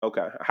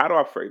 Okay, how do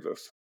I phrase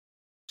this?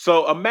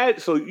 So imagine.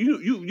 So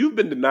you've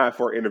been denied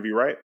for an interview,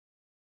 right?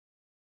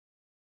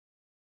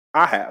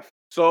 I have.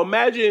 So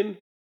imagine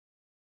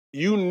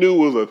you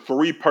knew it was a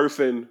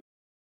 3-person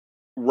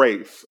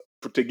race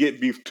to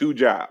get these 2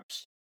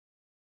 jobs,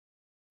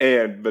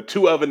 and the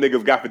 2 other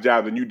niggas got the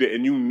job and you didn't.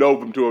 And you know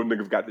them 2 other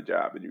niggas got the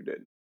job and you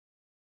didn't.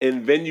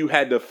 And then you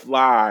had to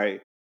fly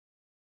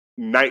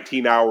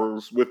 19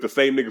 hours with the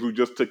same niggas who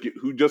just took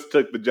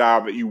the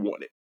job that you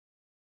wanted.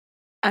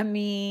 I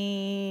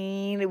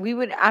mean,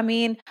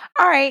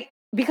 all right,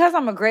 because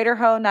I'm a greater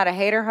hoe, not a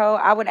hater hoe,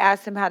 I would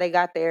ask them how they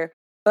got there,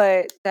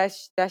 but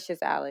that's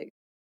just Alex.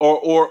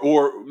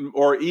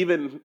 Or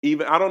even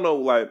I don't know,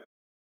 like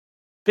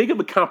think of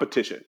a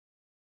competition.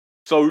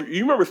 So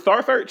you remember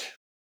Star Search?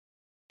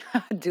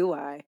 Do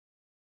I?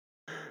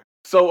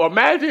 So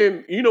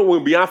imagine,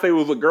 when Beyonce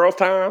was a Girls'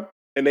 Time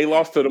and they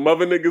lost to the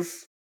mother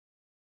niggas.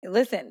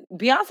 Listen,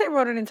 Beyonce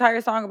wrote an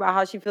entire song about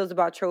how she feels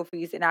about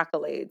trophies and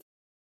accolades.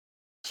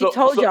 She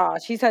told y'all.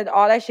 She said,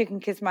 all that shit can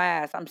kiss my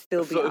ass. I'm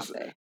still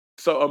Beyonce.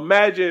 So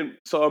imagine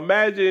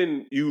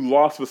you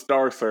lost with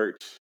Star Search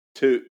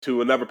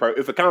to another person.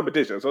 It's a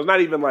competition. So it's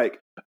not even like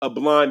a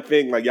blind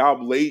thing. Like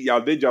y'all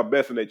did y'all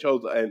best and they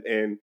chose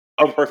and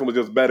other person was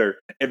just better.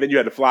 And then you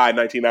had to fly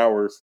 19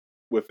 hours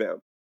with them.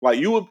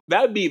 Like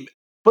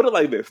put it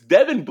like this.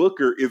 Devin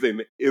Booker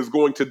is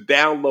going to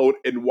download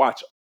and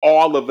watch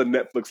all of the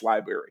Netflix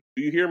library.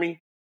 Do you hear me?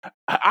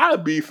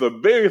 I'd be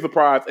very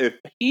surprised if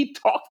he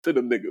talks to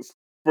them niggas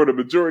for the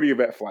majority of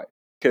that flight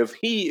because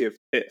he is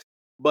pissed.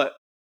 But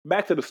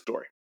back to the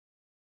story.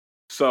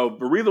 So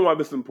the reason why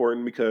this is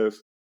important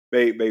because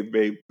they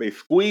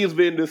squeezed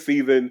in this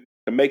season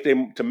to make their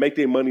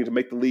money, to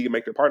make the league and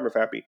make their partners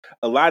happy.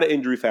 A lot of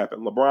injuries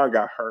happened. LeBron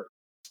got hurt.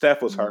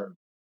 Steph was hurt.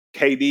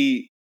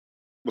 KD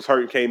was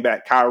hurt and came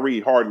back. Kyrie,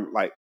 Harden,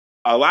 like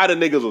a lot of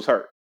niggas was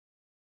hurt.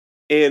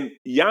 And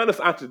Giannis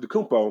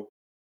Antetokounmpo,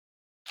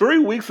 3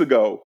 weeks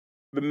ago,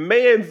 the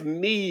man's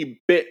knee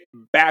bit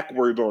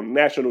backwards on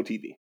national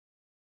TV.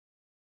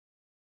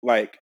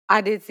 Like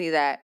I did see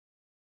that.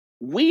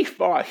 We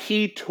thought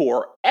he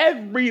tore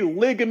every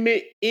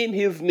ligament in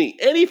his knee.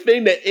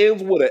 Anything that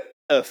ends with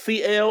a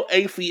CL,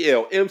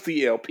 ACL,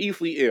 MCL,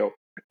 PCL,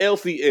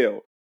 LCL,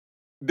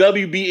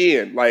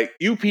 WBN, like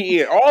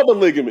UPN, all the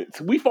ligaments.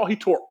 We thought he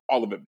tore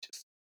all of them.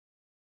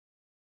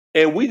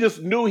 And we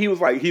just knew he was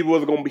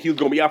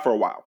gonna be out for a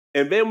while.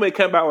 And then when it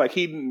came out like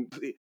he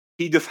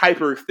just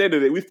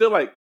hyperextended it, we feel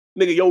like,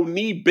 nigga, your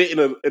knee bit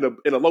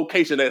in a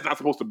location that it's not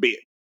supposed to be.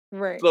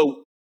 Right.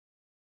 So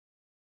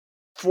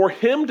for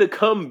him to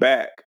come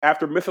back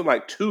after missing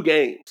like 2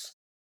 games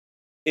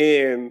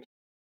and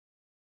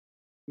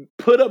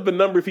put up the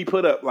numbers he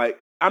put up, like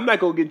I'm not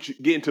gonna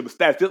get into the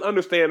stats. Just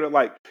understand that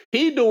like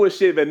he doing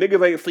shit that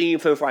niggas ain't seen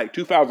since like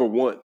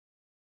 2001.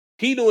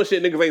 he doing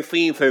shit niggas ain't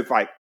seen since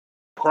like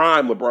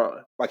prime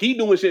LeBron. Like he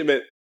doing shit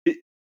that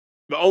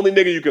the only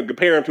nigga you can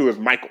compare him to is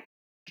Michael.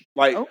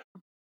 Like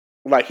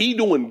he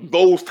doing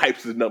those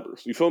types of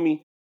numbers. You feel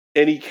me?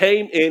 And he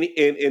came in,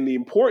 and the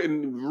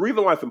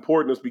reason why it's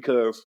important is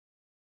because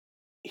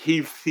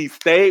he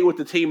stayed with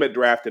the team that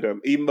drafted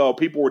him, even though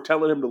people were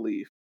telling him to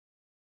leave.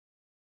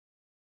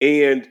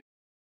 And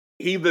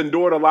he's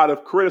endured a lot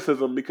of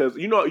criticism because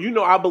you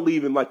know I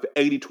believe in like the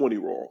 80-20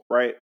 rule,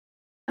 right?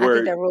 I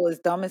think that rule is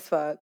dumb as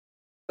fuck.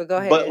 But go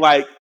ahead. But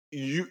like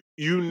you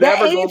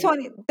never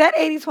that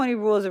 80-20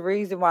 rule is a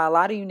reason why a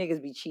lot of you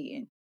niggas be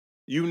cheating.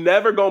 You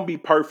never gonna be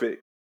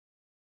perfect.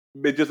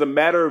 It's just a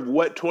matter of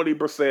what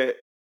 20%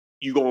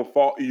 you gonna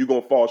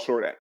fall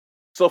short at.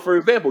 So for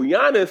example,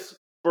 Giannis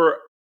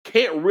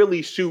can't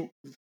really shoot.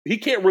 He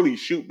can't really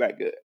shoot that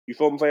good. You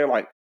feel what I'm saying?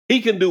 Like he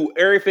can do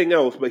everything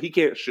else, but he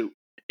can't shoot.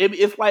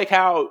 It's like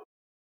how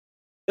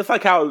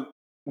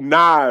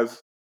Nas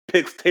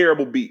picks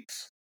terrible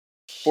beats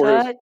for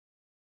his. It's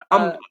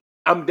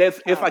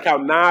like how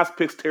Nas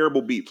picks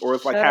terrible beats, or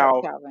it's like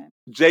how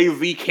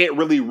Jay-Z can't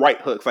really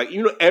write hooks. Like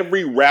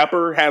every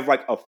rapper has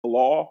like a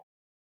flaw.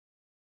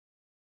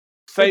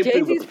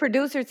 Jay-Z's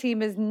producer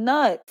team is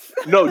nuts.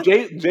 No,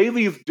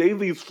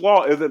 Jay-Z's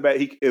flaw isn't that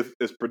he is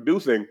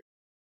producing.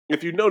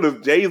 If you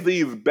notice,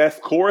 Jay-Z's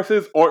best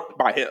choruses aren't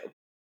by him.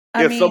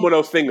 It's someone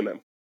else singing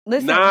them.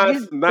 Listen,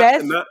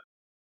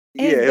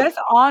 his best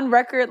on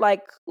record,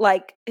 like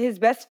his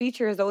best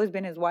feature has always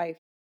been his wife.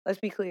 Let's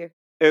be clear.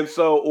 And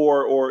so,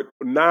 or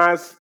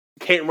Nas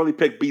can't really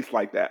pick beats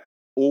like that.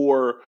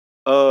 Or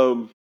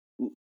Lil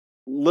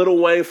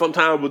Wayne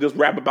sometimes will just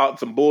rap about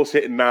some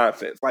bullshit and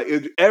nonsense. Like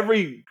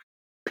every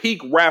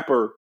peak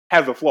rapper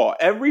has a flaw.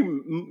 Every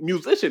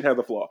musician has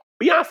a flaw.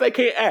 Beyonce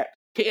can't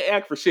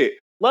act for shit.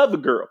 Love the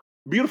girl.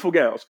 Beautiful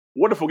gowns.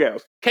 Wonderful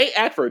gowns. Can't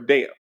act for a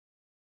damn.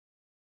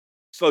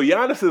 So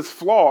Giannis's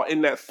flaw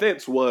in that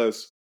sense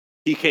was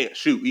he can't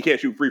shoot. He can't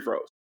shoot free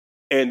throws.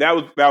 And that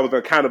was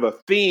a kind of a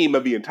theme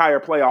of the entire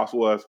playoffs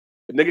was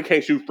the nigga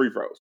can't shoot free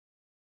throws.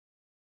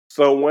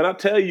 So when I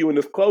tell you in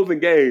this closing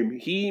game,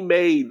 he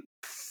made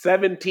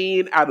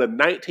 17 out of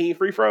 19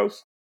 free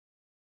throws.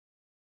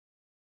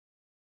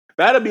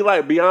 That'd be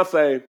like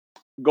Beyonce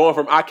going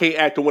from I Can't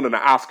Act to winning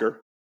an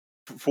Oscar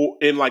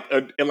in like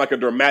a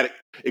dramatic.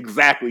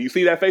 Exactly. You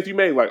see that face you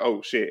made? Like,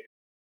 oh shit.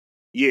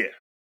 Yeah.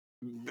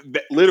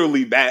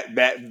 Literally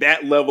that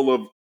level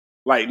of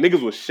like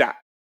niggas was shot.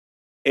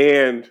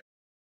 And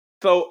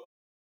so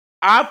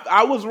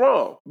I was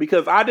wrong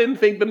because I didn't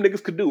think them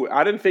niggas could do it.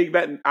 I ain't think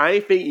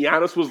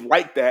Giannis was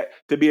like that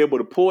to be able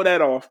to pull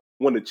that off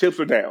when the chips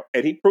were down.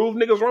 And he proved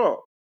niggas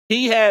wrong.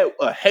 He had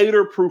a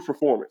hater-proof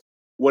performance.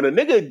 When a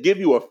nigga give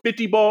you a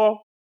 50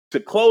 ball to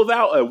close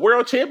out a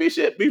world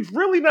championship, there's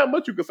really not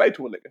much you can say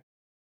to a nigga.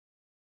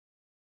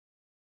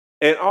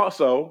 And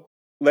also,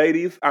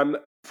 ladies,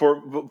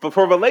 for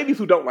the ladies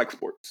who don't like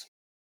sports,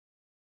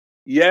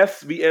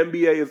 yes, the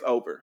NBA is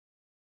over.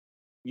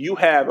 You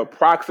have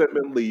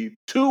approximately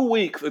 2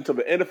 weeks until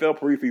the NFL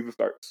preseason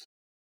starts.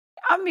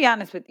 I'm gonna be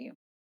honest with you.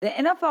 The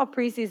NFL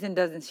preseason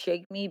doesn't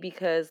shake me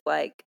because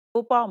like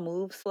football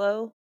moves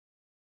slow.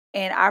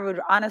 And I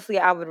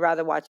would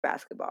rather watch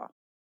basketball.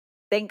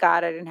 Thank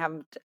God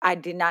I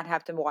did not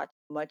have to watch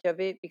much of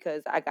it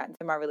because I got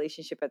into my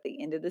relationship at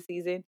the end of the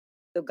season.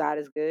 So God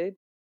is good.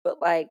 But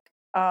like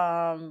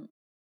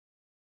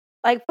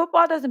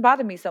football doesn't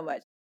bother me so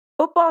much.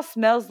 Football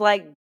smells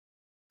like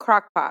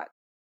crock pot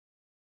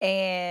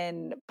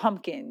and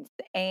pumpkins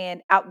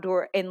and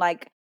outdoor and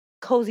like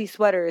cozy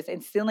sweaters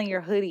and stealing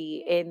your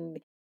hoodie and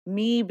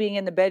me being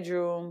in the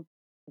bedroom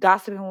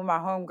gossiping with my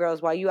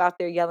homegirls while you out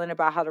there yelling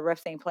about how the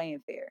refs ain't playing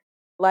fair.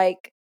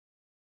 Like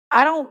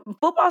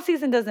football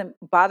season doesn't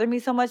bother me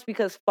so much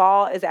because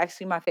fall is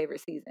actually my favorite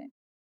season.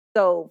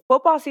 So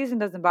football season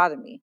doesn't bother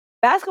me.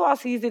 Basketball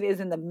season is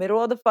in the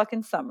middle of the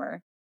fucking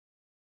summer.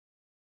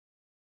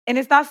 And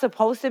it's not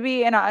supposed to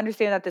be. And I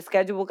understand that the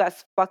schedule got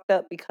fucked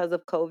up because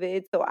of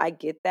COVID. So I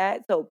get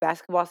that. So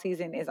basketball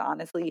season is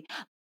honestly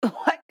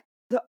like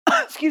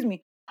excuse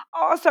me.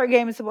 All-Star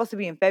game is supposed to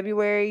be in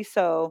February.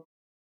 So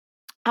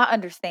I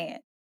understand.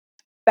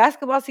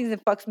 Basketball season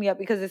fucks me up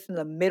because it's in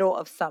the middle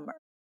of summer.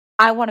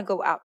 I want to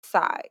go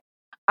outside.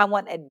 I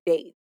want a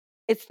date.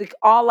 It's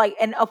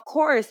and of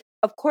course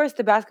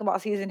the basketball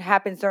season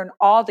happens during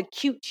all the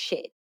cute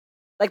shit.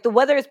 Like the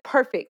weather is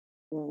perfect.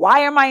 Why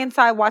am I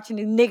inside watching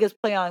these niggas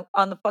play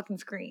on the fucking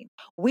screen?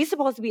 We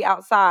supposed to be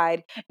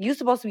outside. You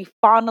supposed to be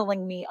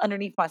fondling me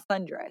underneath my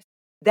sundress.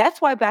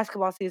 That's why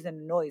basketball season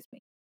annoys me.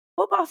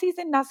 Football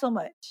season, not so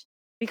much.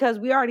 Because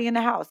we already in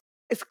the house.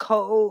 It's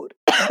cold.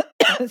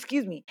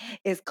 Excuse me.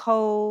 It's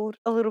cold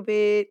a little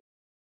bit.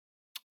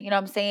 You know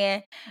what I'm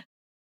saying?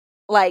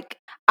 Like,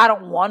 I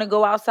don't want to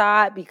go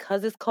outside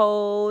because it's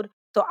cold.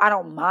 So I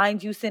don't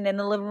mind you sitting in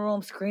the living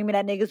room screaming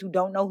at niggas who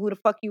don't know who the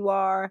fuck you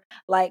are.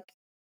 Like,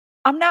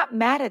 I'm not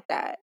mad at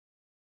that.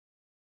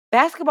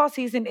 Basketball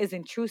season is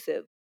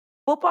intrusive.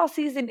 Football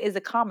season is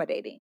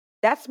accommodating.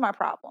 That's my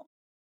problem.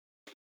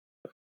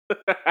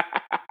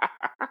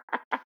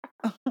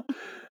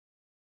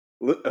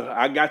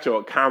 I got you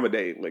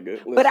accommodating, nigga.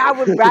 Listen. But I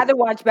would rather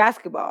watch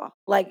basketball.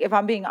 Like, if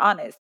I'm being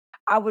honest,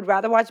 I would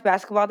rather watch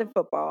basketball than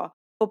football.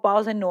 Football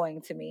is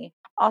annoying to me.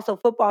 Also,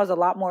 football is a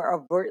lot more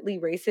overtly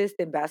racist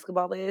than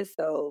basketball is.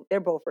 So they're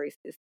both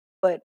racist.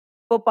 But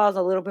football is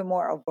a little bit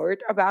more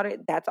overt about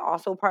it. That's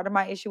also part of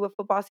my issue with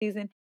football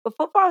season. But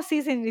football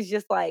season is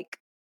just like,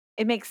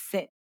 it makes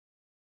sense.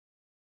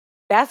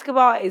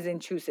 Basketball is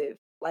intrusive.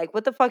 Like,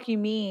 what the fuck you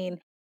mean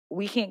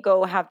we can't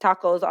go have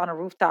tacos on a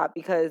rooftop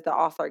because the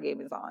All-Star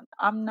game is on?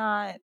 I'm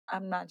not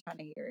trying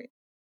to hear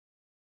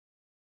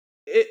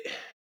it.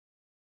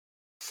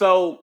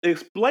 So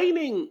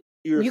explaining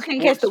your You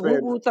can't catch the sports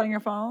woot woots on your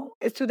phone.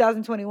 It's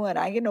 2021.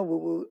 I ain't get no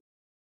woot woot.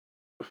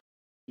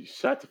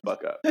 Shut the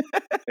fuck up.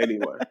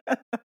 Anyway,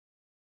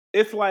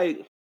 it's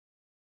like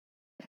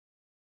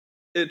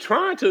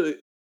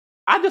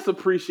I just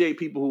appreciate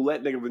people who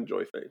let niggas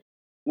enjoy things,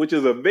 which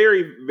is a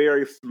very,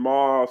 very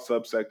small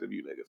subsect of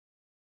you niggas.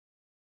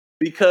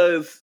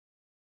 Because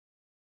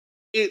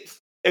it's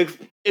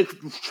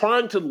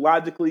trying to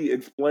logically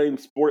explain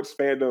sports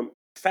fandom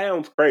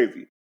sounds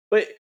crazy.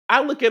 But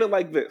I look at it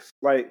like this.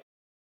 Like,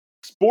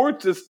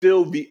 sports is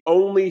still the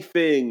only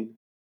thing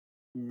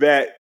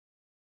that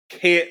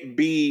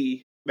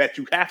that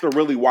you have to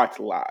really watch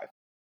live.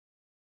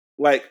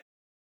 Like,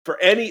 for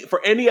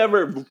any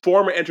other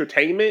form of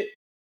entertainment,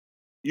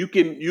 you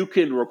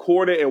can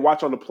record it and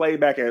watch on the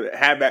playback and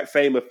have that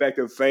same effect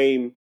and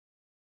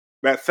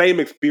that same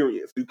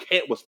experience. You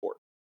can't with sports,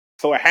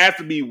 so it has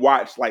to be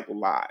watched like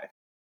live.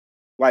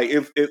 Like,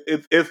 it's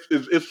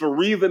the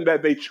reason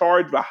that they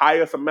charge the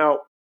highest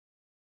amount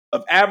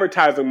of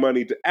advertising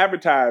money to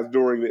advertise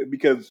during it,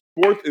 because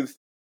sports is,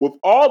 with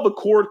all the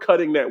cord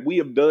cutting that we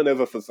have done as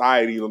a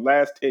society in the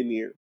last 10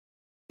 years,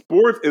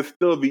 sports is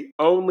still the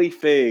only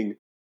thing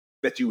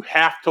that you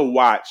have to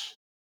watch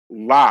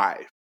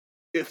live.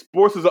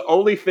 Sports is the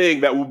only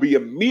thing that will be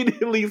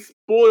immediately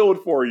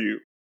spoiled for you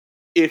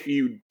if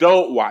you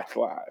don't watch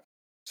live.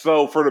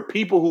 So for the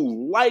people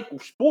who like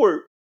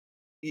sport,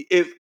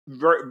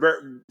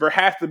 there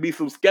has to be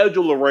some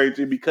schedule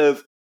arranging,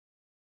 because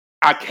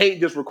I can't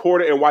just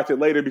record it and watch it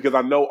later, because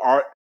I know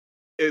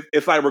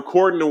it's like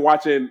recording and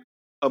watching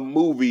a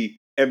movie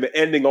and the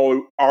ending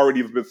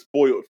already has been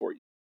spoiled for you.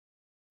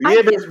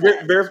 Yeah,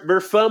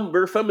 there's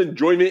some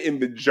enjoyment in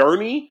the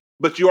journey,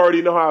 but you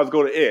already know how it's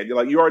going to end. You're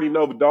like, you already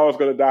know the dog's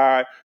going to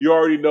die. You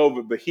already know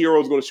that the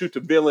hero's going to shoot the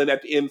villain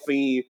at the end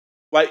scene.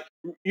 Like,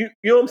 you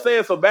know what I'm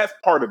saying? So that's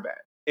part of that.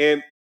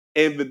 And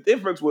the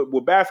difference with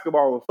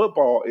basketball and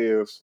football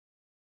is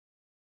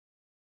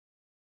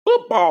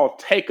football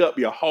take up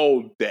your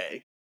whole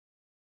day.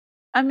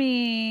 I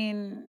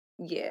mean,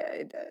 yeah,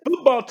 it does.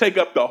 Football take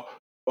up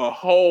a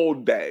whole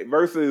day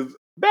versus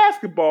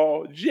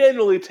basketball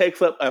generally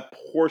takes up a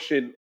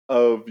portion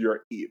of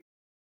your evening.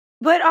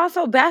 But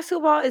also,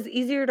 basketball is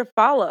easier to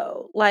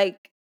follow. Like,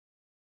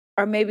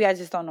 or maybe I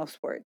just don't know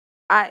sports.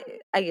 I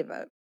give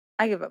up.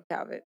 I give up,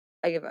 Calvin.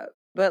 I give up.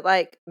 But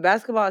like,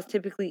 basketball is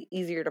typically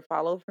easier to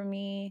follow for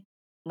me.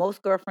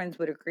 Most girlfriends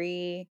would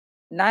agree.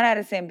 9 out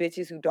of 10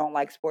 bitches who don't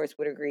like sports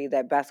would agree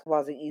that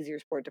basketball is an easier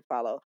sport to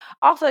follow.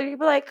 Also, you'd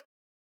be like,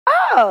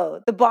 oh,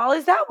 the ball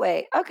is that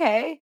way.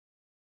 Okay.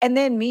 And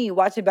then me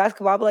watching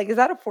basketball, I'll be like, is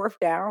that a fourth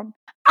down?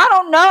 I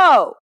don't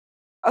know.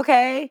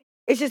 Okay.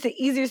 It's just an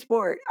easier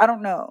sport. I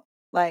don't know.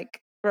 Like,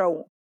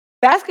 bro,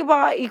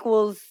 basketball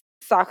equals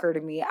soccer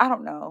to me. I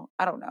don't know.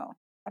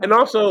 And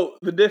also,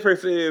 the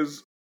difference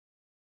is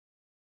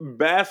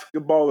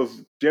basketball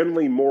is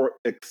generally more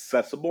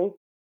accessible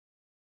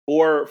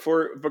for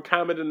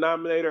common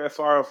denominator, as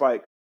far as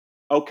like,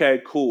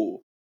 okay,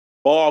 cool,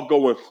 ball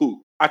going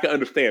hoop. I can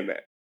understand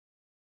that.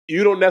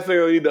 You don't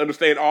necessarily need to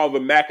understand all the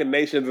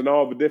machinations and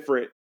all the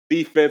different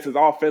defenses,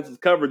 offenses,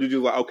 coverage. You're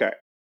just like, okay,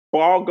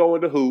 ball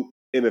going to hoop,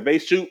 and if they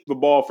shoot the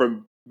ball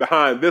from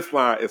behind this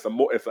line, it's an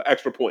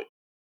extra point.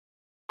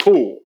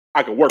 Cool,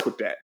 I can work with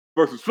that.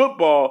 Versus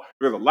football,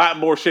 there's a lot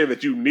more shit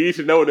that you need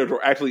to know to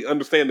actually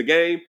understand the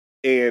game.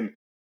 And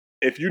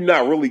if you're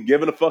not really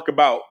giving a fuck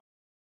about,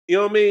 you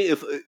know what I mean?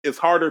 It's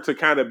harder to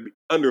kind of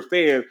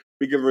understand,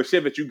 because there's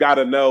shit that you got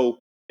to know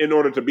in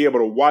order to be able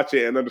to watch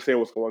it and understand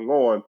what's going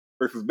on.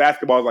 Versus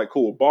basketball is like,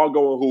 cool, ball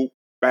going hoop,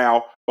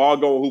 foul, ball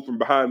going hoop from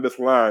behind this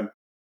line,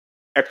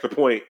 extra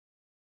point,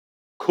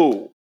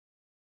 cool.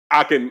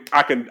 I can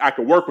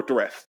work with the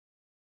rest.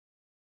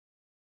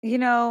 You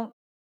know,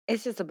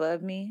 it's just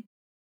above me.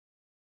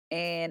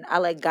 And I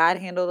let God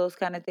handle those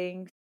kind of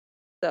things.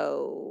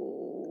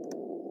 So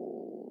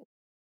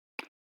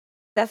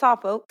that's all,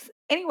 folks.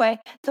 Anyway,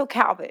 so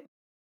Calvin.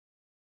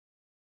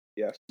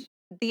 Yes.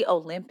 The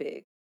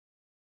Olympics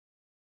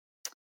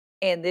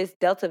and this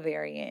Delta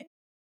variant,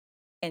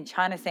 and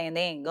China saying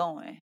they ain't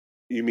going.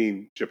 You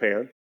mean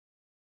Japan?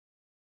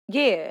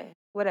 Yeah,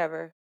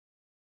 whatever.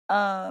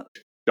 Don't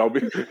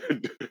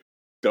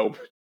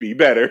be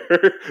better.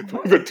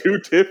 The two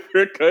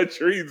different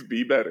countries,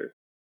 be better.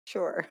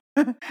 Sure.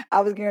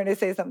 I was going to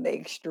say something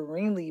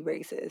extremely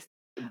racist.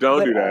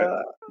 Don't do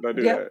that. Don't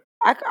do that.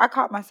 I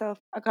caught myself.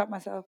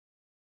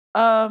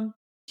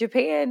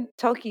 Japan,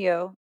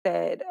 Tokyo,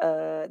 said,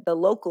 the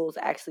locals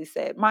actually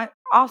said,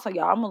 also,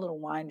 y'all, I'm a little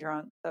wine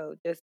drunk, so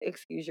just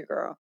excuse your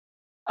girl.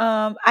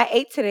 I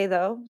ate today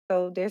though,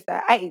 so there's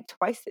that. I ate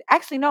twice.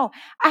 Actually, no,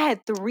 I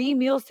had 3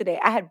 meals today.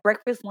 I had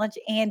breakfast, lunch,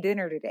 and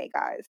dinner today,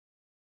 guys.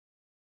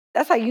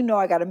 That's how you know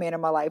I got a man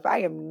in my life. I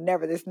am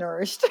never this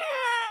nourished.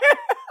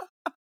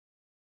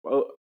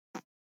 Well,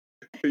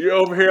 you're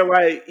over here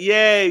like,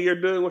 yay,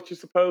 you're doing what you're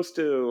supposed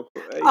to.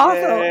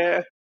 Also,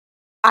 Yeah.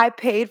 I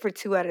paid for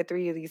 2 out of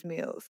 3 of these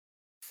meals.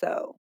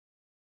 So,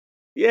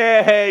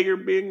 Yeah, hey, you're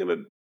being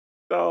an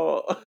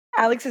adult.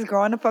 Alex is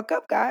growing the fuck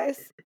up,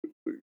 guys.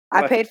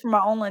 I Like, paid for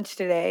my own lunch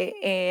today,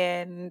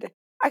 and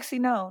actually,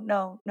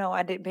 no,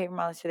 I didn't pay for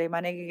my lunch today.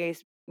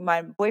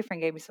 My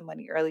boyfriend gave me some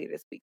money earlier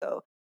this week,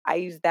 so I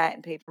used that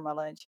and paid for my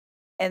lunch.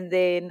 And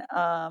then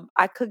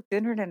I cooked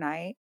dinner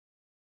tonight.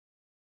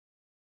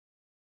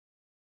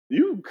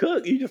 you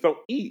cook, you just don't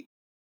eat.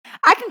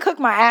 I can cook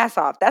my ass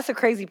off. That's the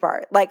crazy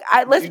part. Like,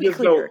 let's You be just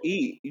clear. don't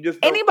eat. You just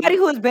don't Anybody eat.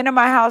 who has been in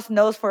my house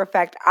knows for a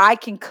fact I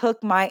can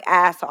cook my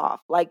ass off.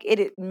 Like, it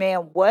is,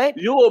 man, what?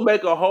 You will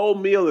make a whole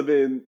meal and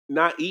then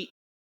not eat.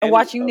 And any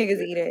watch you of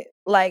niggas it. eat it.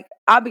 Like,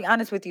 I'll be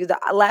honest with you. The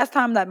last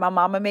time that my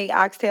mama made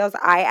oxtails,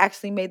 I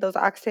actually made those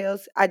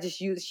oxtails.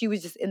 She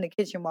was just in the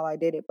kitchen while I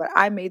did it, but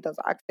I made those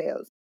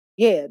oxtails.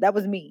 Yeah, that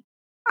was me.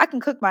 I can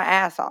cook my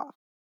ass off.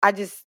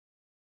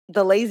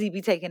 The lazy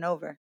be taking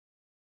over.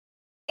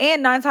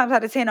 And 9 times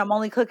out of 10, I'm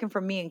only cooking for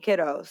me and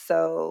kiddo.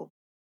 So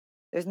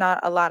there's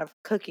not a lot of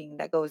cooking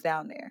that goes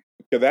down there.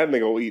 Because that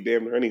nigga will eat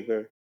damn near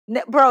anything.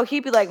 Bro,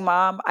 he'd be like,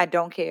 Mom, I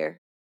don't care.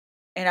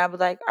 And I was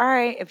like, all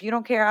right, if you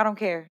don't care, I don't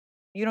care.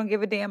 You don't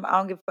give a damn, I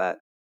don't give a fuck.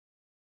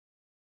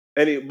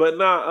 But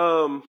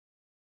not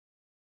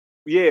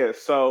yeah,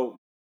 so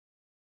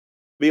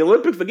the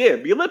Olympics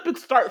again. The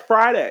Olympics start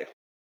Friday.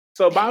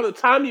 So by the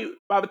time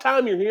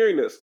you're hearing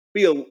this,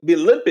 the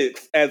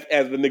Olympics, as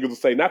the niggas will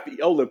say, not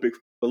the Olympics,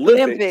 the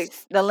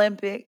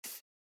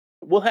Olympics.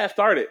 will have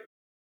started.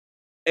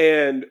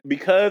 And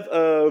because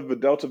of the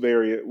Delta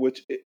variant,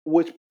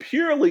 which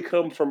purely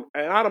comes from,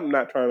 and I'm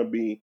not trying to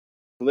be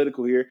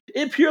political here,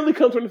 it purely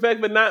comes from the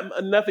fact that not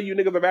enough of you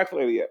niggas are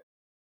vaccinated yet.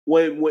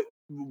 When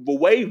the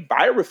way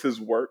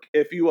viruses work,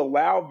 if you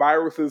allow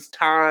viruses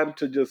time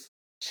to just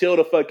chill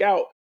the fuck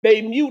out,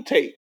 they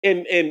mutate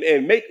and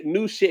make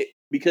new shit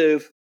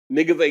because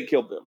niggas ain't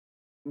killed them.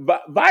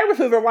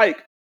 Viruses are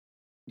like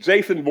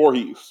Jason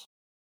Voorhees,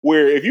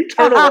 where if you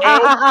turn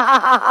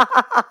around,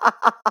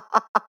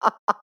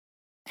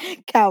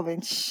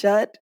 Calvin,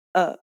 shut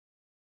up.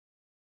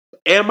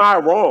 am I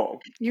wrong?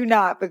 You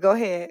not, but go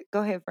ahead,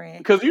 friend.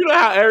 Because you know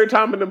how every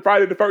time in them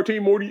Friday the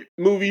 13th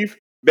movies,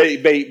 they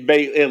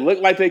it look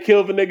like they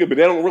killed the nigga, but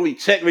they don't really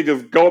check. They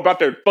just go about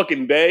their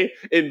fucking day,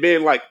 and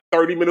then like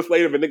 30 minutes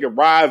later, the nigga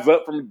rise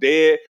up from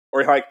dead,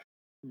 or like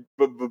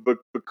the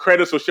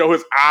credits will show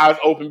his eyes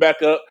open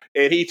back up,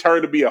 and he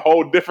turned to be a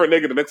whole different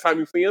nigga the next time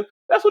you see him.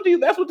 That's what the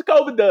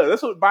COVID does.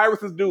 That's what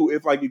viruses do.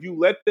 It's like if you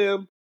let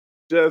them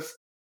just,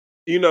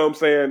 you know what I'm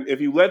saying,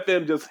 if you let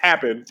them just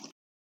happen,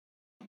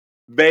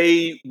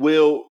 they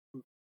will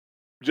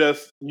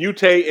just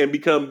mutate and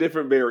become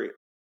different variants.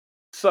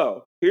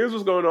 So here's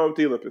what's going on with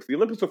the Olympics. The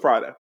Olympics are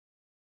Friday.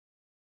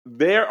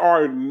 There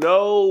are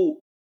no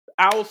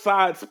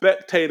outside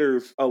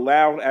spectators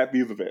allowed at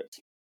these events.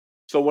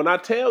 So when I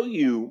tell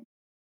you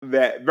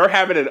that they're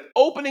having an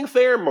opening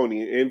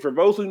ceremony, and for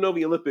those who know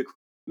the Olympics,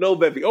 know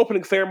that the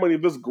opening ceremony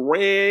is this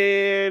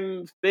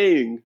grand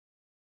thing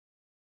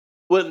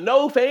with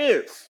no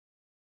fans.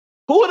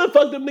 Who the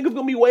fuck them niggas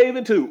gonna be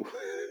waving to?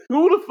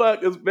 Who the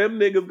fuck is them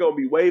niggas gonna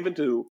be waving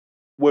to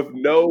with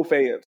no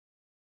fans?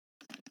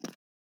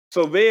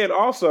 So then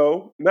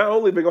also, not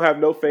only they're gonna have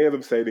no fans of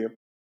the stadium,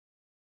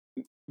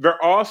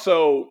 they're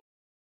also,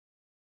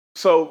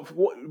 so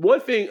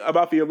one thing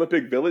about the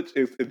Olympic Village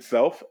is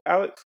itself,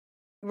 Alex.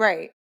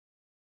 Right.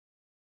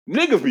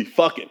 Niggas be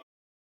fucking.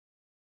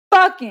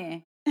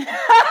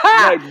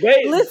 Like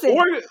listen,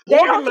 they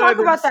don't talk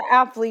about the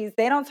athletes.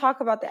 They don't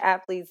talk about the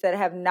athletes that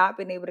have not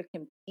been able to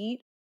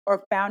compete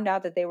or found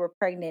out that they were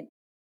pregnant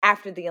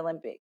after the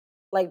Olympics.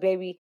 Like,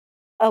 baby,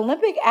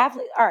 Olympic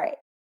athletes. All right.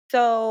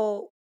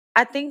 So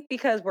I think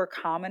because we're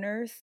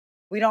commoners,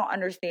 we don't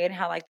understand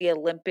how like the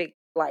Olympic,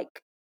 like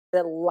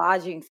the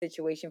lodging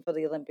situation for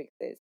the Olympics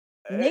is.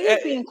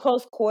 Niggas be in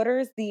close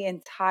quarters the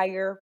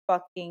entire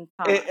fucking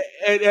time.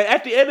 And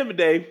at the end of the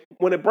day,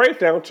 when it breaks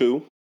down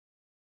to,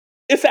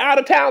 it's an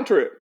out-of-town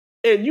trip.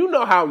 And you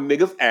know how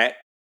niggas act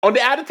on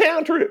the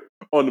out-of-town trip.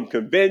 On them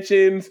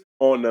conventions,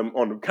 on them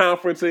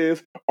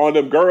conferences, on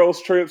them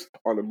girls trips,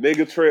 on them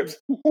nigga trips.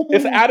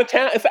 It's an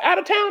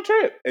out-of-town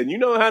trip. And you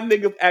know how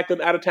niggas act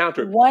on out-of-town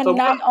trip. One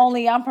night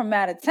only, I'm from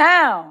out of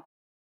town.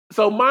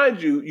 So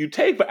mind you, you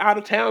take the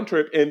out-of-town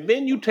trip and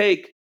then you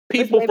take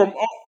people from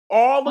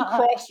all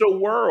across the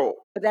world.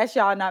 But that's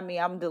y'all, not me.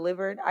 I'm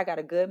delivered. I got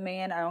a good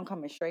man. I'm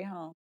coming straight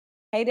home.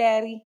 Hey,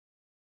 daddy.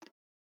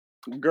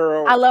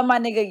 Girl. I love my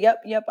nigga.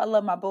 Yep. I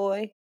love my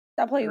boy.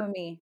 Stop playing with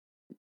me.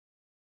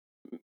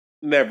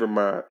 Never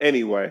mind.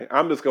 Anyway,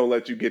 I'm just gonna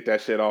let you get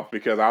that shit off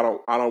because I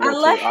don't want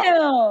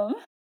to.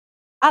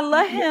 I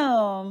love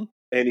him.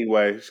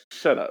 Anyway,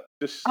 shut up.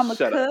 Just I'm a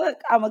shut up. cook,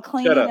 I'm a Shut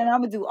clean, up. and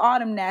I'm gonna do all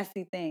them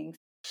nasty things.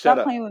 Shut Stop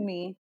up. playing with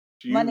me.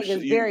 My You, sh-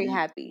 nigga's very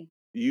happy.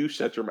 you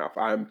shut your mouth.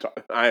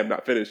 I am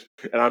not finished,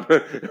 and I'm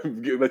gonna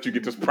let you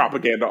get this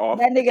propaganda off.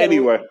 That nigga,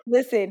 Anyway,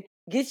 listen,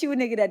 get you a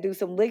nigga that do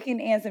some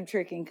licking and some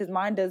tricking, because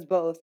mine does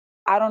both.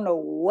 I don't know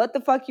what the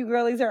fuck you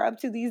girlies are up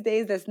to these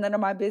days. That's none of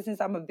my business.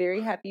 I'm a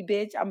very happy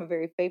bitch. I'm a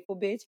very faithful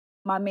bitch.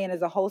 My man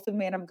is a wholesome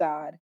man of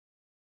God.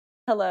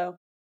 Hello.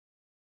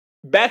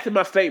 back to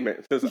my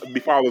statement, since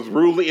before I was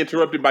rudely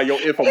interrupted by your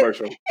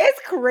infomercial.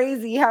 It's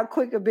crazy how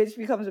quick a bitch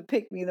becomes a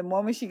pick me the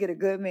moment she get a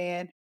good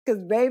man.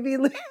 Because baby,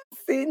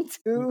 listen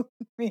to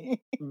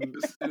me.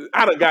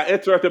 I done got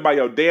interrupted by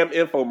your damn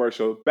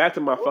infomercial. Back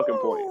to my fucking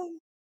point. Ooh.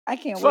 I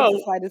can't wait to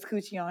So, slide this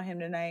coochie on him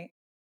tonight.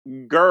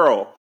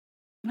 girl,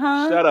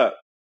 Huh? shut up.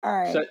 All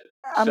right. Shut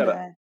up.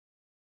 done.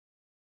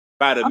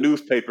 By the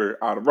newspaper,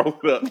 I'll roll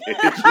it up and hit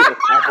you on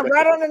top of the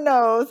Right head. on the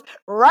nose.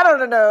 Right on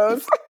the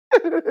nose.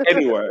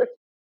 Anyway,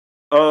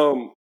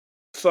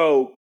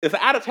 so it's an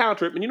out of town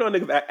trip, and you know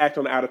niggas act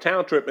on the out of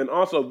town trip, and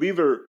also these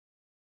are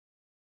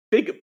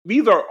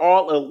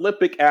all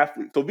Olympic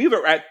athletes. So these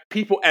are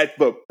people at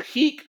the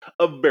peak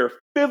of their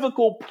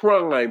physical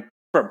prime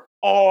from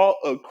all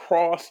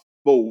across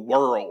the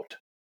world.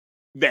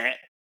 And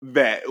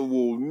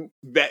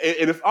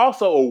it's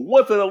also a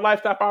once in a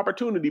lifetime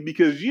opportunity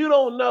because you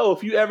don't know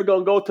if you ever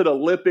gonna go to the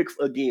Olympics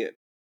again.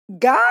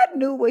 God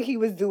knew what he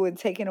was doing,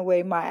 taking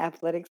away my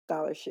athletic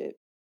scholarship.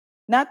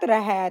 Not that I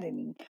had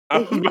any. I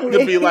was about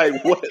to be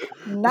like, what?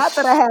 Not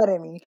that I had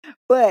any,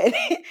 but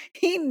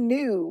he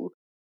knew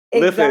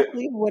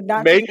exactly what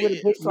not to do with a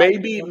bitch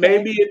like me.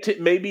 Okay?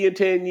 Maybe in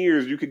 10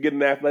 years you could get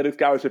an athletic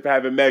scholarship for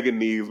having mega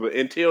knees, but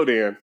until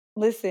then,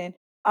 Listen,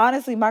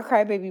 honestly, my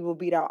crybaby will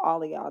beat out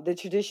all of y'all, the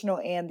traditional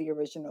and the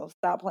original.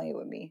 Stop playing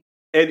with me.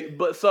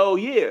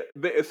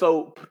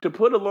 so to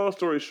put a long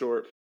story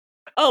short,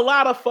 a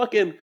lot of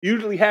fucking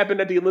usually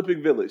happen at the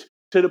Olympic Village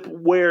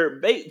where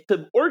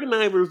the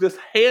organizers just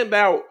hand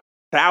out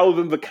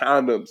thousands of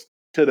condoms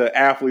to the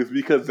athletes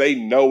because they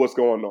know what's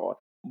going on.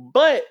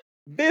 But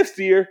this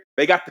year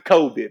they got the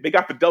COVID, they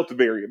got the Delta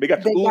variant, they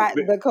got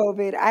the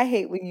COVID. I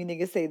hate when you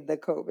niggas say the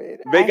COVID.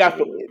 They got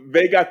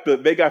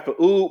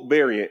the ooh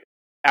variant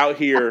out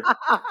here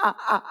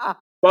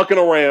fucking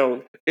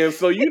around, and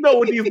so you know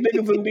what these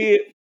niggas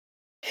did?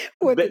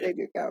 What did they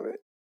do, Calvin?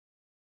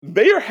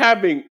 They are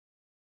having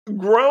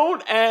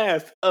grown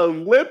ass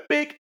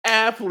Olympic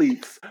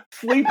athletes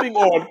sleeping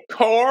on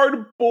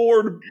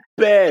cardboard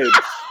beds.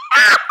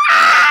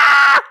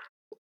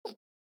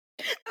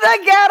 The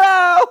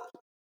ghetto.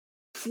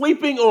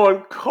 Sleeping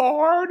on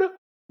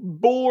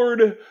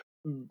cardboard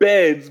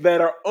beds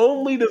that are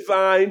only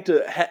designed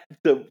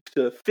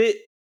to fit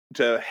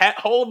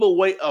hold the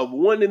weight of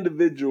one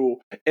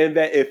individual, and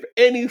that if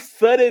any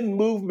sudden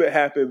movement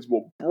happens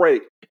will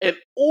break in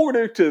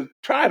order to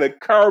try to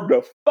curb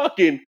the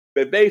fucking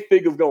that they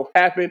think is going to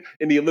happen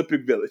in the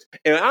Olympic Village.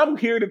 And I'm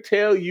here to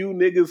tell you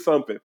niggas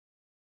something.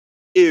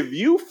 If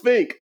you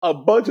think a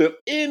bunch of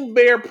in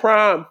their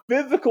prime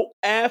physical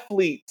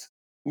athletes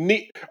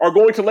are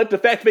going to let the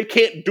fact they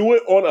can't do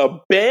it on a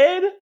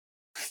bed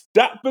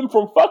stop them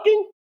from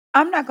fucking,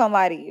 I'm not gonna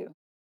lie to you.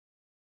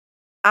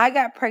 I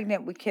got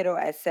pregnant with kiddo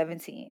at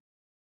 17.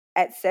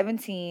 At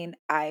 17,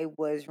 I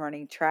was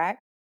running track.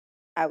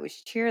 I was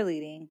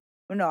cheerleading.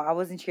 No, I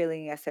wasn't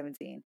cheerleading at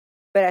 17.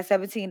 But at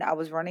 17, I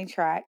was running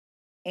track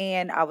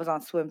and I was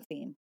on swim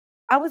team.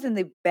 I was in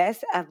the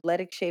best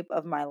athletic shape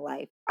of my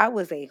life. I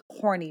was a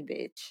horny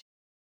bitch.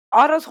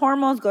 All those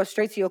hormones go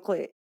straight to your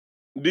clit.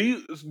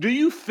 Do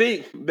you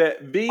think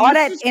that these all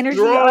that energy,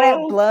 all that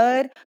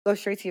blood goes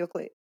straight to your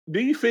clit? Do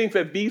you think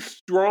that these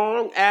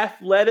strong,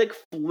 athletic,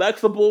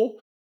 flexible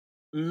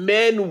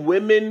men,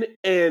 women,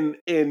 and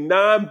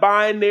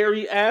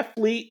non-binary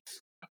athletes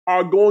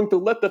are going to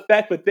let the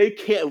fact that they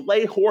can't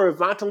lay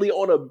horizontally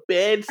on a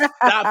bed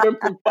stop them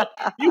from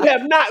You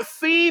have not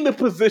seen the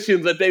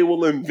positions that they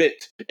will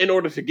invent in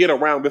order to get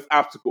around this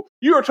obstacle.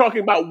 You are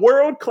talking about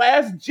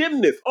world-class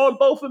gymnasts on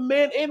both the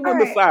men and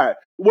women's side.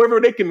 Wherever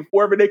they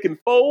can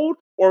fold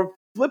or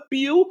flip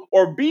you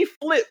or be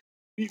flipped.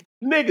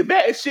 Nigga,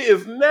 that shit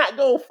is not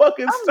gonna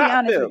fucking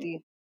stop them. With you.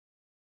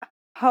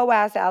 Ho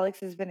ass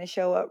Alex is gonna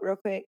show up real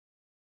quick.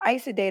 I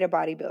used to date a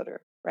bodybuilder,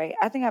 right?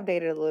 I think I've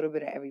dated a little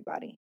bit of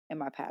everybody in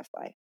my past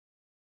life,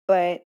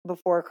 but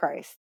before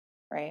Christ,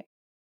 right?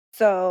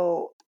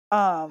 So,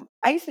 I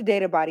used to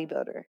date a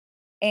bodybuilder,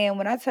 and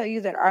when I tell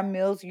you that our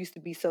meals used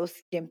to be so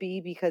skimpy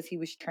because he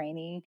was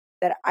training,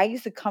 that I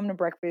used to come to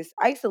breakfast,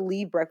 I used to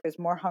leave breakfast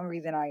more hungry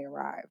than I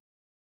arrived.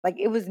 Like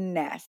it was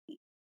nasty.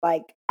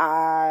 Like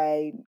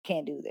I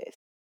can't do this.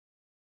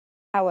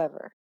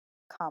 However,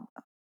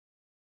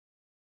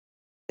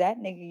 that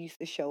nigga used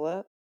to show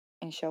up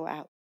and show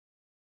out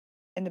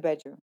in the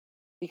bedroom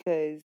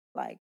because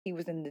like he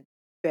was in the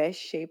best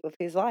shape of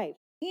his life.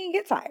 He didn't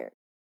get tired.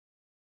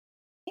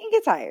 He didn't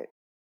get tired.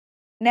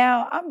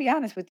 Now, I'll be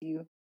honest with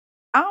you.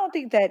 I don't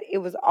think that it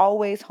was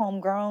always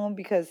homegrown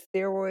because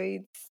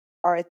steroids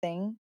are a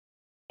thing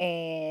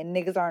and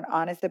niggas aren't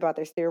honest about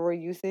their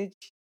steroid usage.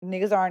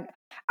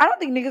 I don't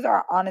think niggas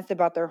are honest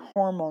about their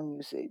hormone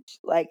usage.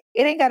 Like,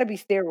 it ain't got to be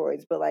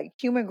steroids, but like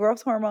human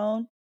growth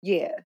hormone,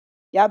 yeah,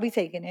 y'all be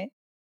taking it.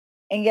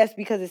 And yes,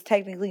 because it's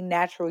technically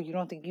natural, you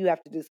don't think you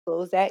have to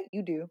disclose that.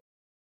 You do.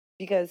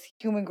 Because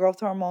human growth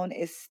hormone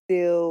is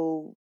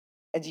still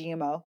a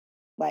GMO.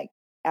 Like,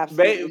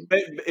 absolutely.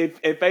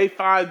 If they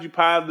find you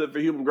positive for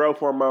human growth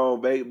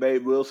hormone, they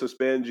will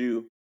suspend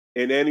you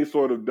in any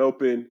sort of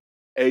doping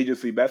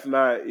agency. That's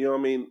not, you know what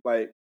I mean?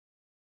 Like,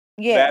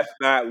 Yeah. that's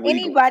not legal.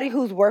 Anybody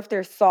who's worth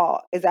their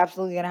salt is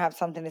absolutely going to have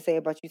something to say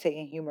about you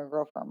taking human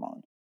growth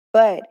hormone.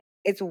 But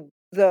it's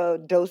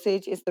the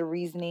dosage, it's the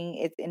reasoning,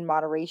 it's in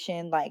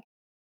moderation. Like,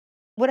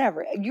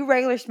 whatever. You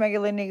regular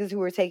smegular niggas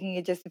who are taking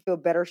it just to feel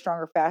better,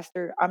 stronger,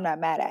 faster, I'm not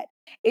mad at.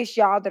 It's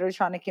y'all that are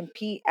trying to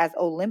compete as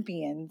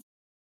Olympians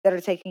that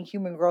are taking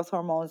human growth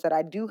hormones that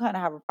I do kind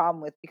of have a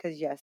problem with because,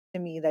 yes, to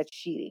me, that's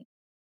cheating.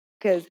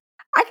 Because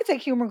I could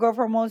take human growth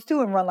hormones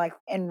too and run like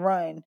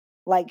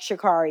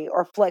Sha'Carri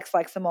or flex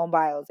like Simone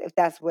Biles if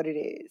that's what it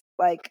is.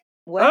 Like,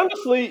 what?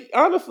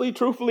 Honestly,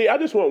 truthfully, I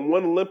just want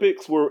one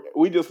Olympics where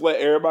we just let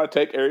everybody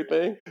take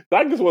everything.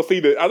 I just want to see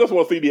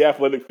the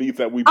athletic feats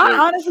that we bring. I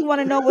honestly want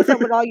to know what's up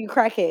with all you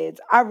crackheads.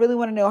 I really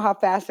want to know how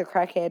fast a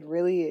crackhead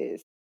really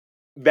is.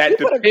 That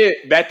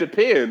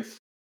depends.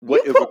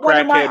 What You is a put one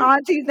of my crackhead?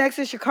 aunties next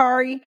to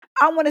Sha'Carri,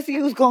 I want to see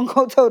who's going to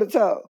go toe to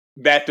toe.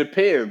 That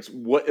depends.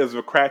 What is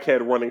a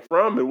crackhead running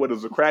from, and what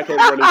is a crackhead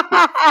running to?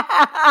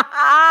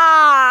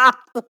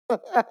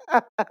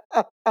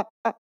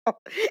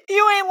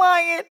 You ain't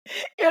lying.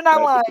 You're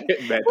not lying.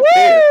 That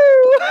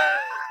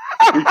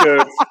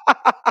depends.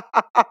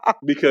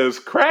 Because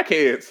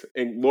crackheads,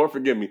 and Lord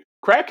forgive me,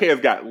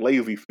 crackheads got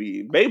lazy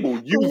speed. They will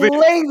use it.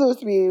 Laser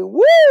speed.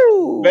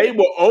 Woo! They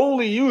will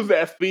only use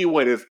that speed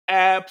when it's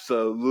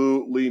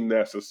absolutely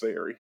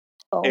necessary.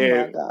 Oh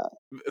And my God.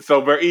 so,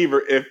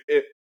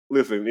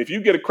 listen, if you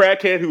get a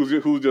crackhead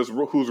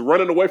who's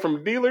running away from a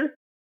dealer,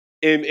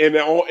 and at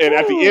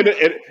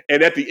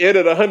the end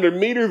of the 100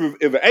 meters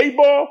is an 8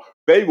 ball,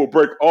 they will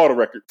break all the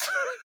records.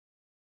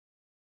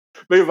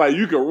 They're like,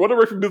 you can run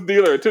away from this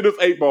dealer to this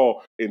 8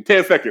 ball in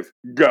 10 seconds.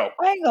 Go.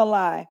 I ain't gonna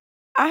lie.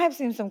 I have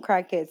seen some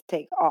crackheads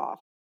take off.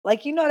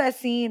 Like, you know that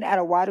scene at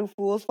A Why Do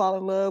Fools Fall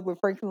in Love with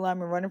Frankie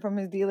Lyman running from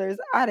his dealers?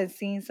 I done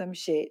seen some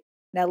shit.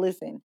 Now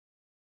listen,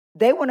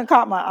 they wouldn't have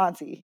caught my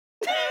auntie.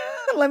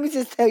 Let me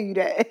just tell you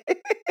that.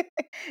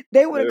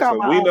 They would have caught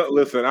my auntie.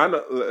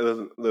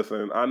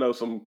 Listen, I know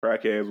some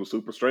crackheads with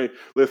super strength.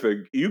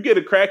 Listen, you get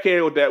a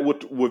crackhead with that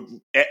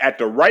with at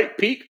the right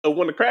peak of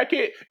when the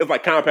crackhead, it's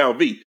like Compound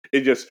V.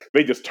 They just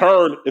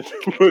turn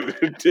into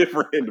a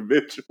different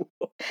individual.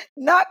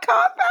 Not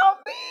Compound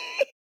V.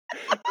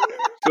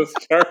 Just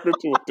turn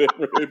into a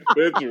different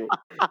individual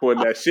when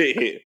that shit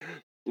hit.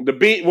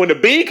 When the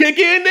beat kick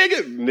in,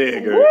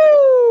 nigga.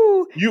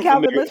 Woo!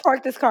 Calvin, Nigga. let's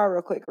park this car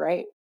real quick,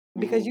 right?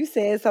 Because you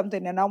said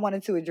something and I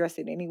wanted to address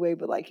it anyway,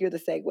 but like, you're the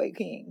segue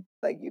king.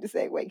 Like, you're the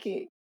segue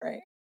king,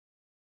 right?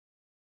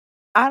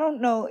 I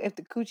don't know if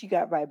the coochie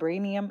got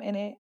vibranium in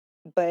it,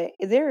 but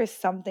there is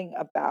something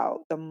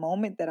about the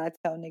moment that I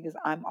tell niggas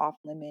I'm off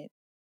limits,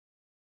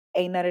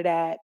 ain't none of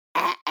that.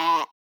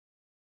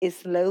 It's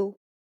slow.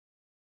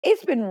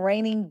 It's been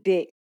raining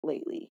dick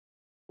lately.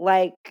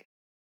 Like,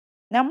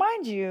 now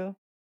mind you,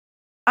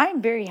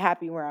 I'm very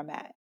happy where I'm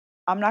at.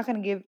 I'm not gonna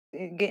get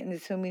into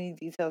too many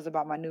details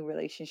about my new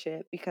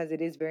relationship because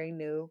it is very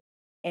new,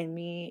 and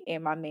me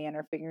and my man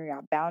are figuring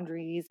out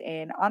boundaries.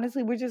 And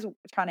honestly, we're just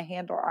trying to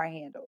handle our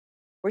handle.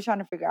 We're trying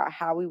to figure out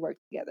how we work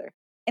together,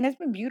 and it's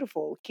been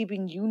beautiful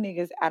keeping you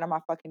niggas out of my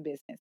fucking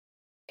business.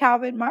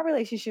 Calvin, my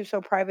relationship's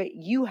so private,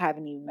 you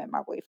haven't even met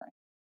my boyfriend.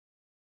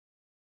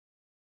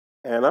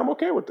 And I'm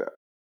okay with that.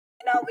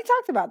 You know, we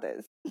talked about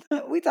this.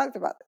 We talked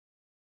about this.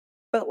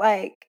 But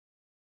like,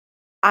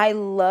 I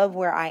love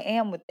where I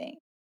am with things.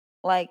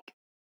 Like,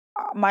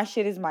 my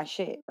shit is my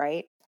shit,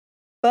 right?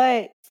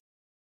 But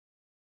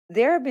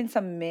there have been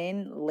some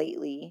men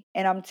lately,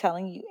 and I'm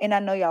telling you, and I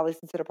know y'all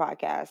listen to the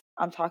podcast.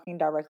 I'm talking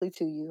directly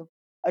to you.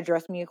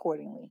 Address me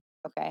accordingly,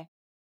 okay?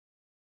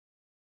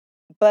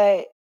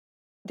 But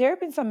there have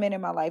been some men in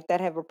my life that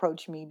have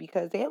approached me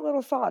because they're a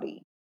little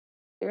salty.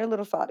 They're a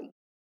little salty.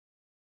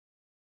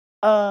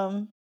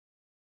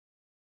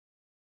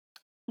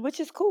 Which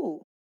is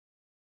cool.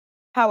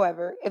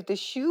 However, if the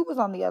shoe was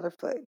on the other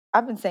foot,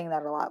 I've been saying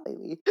that a lot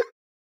lately.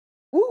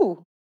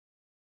 Ooh.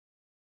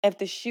 If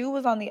the shoe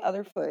was on the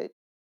other foot,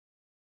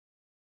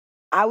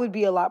 I would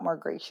be a lot more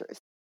gracious.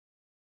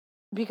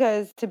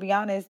 Because to be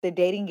honest, the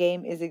dating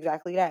game is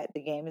exactly that.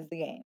 The game is the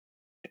game.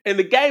 And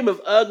the game is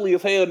ugly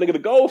as hell, nigga. The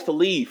goal is to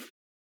leave.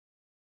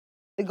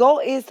 The goal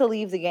is to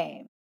leave the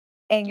game.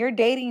 And you're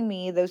dating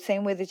me the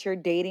same way that you're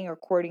dating or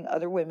courting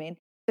other women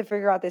to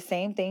figure out the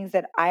same things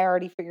that I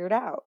already figured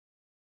out.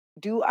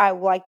 Do I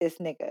like this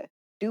nigga?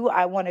 Do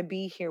I want to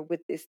be here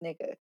with this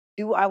nigga?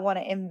 Do I want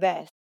to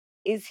invest?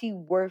 Is he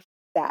worth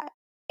that?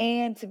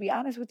 And to be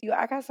honest with you,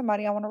 I got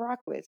somebody I want to rock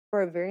with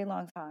for a very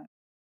long time.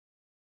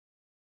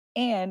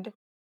 And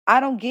I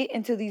don't get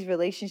into these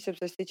relationships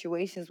or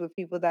situations with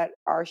people that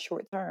are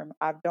short term.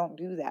 I don't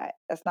do that.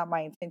 That's not my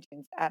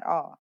intentions at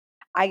all.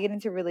 I get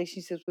into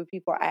relationships with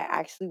people I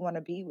actually want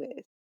to be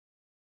with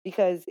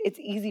because it's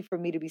easy for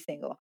me to be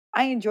single.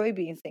 I enjoy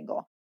being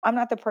single. I'm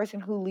not the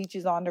person who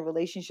leeches on to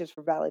relationships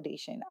for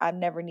validation. I've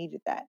never needed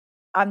that.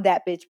 I'm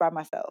that bitch by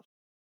myself.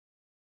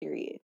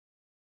 Period.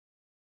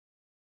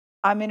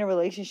 I'm in a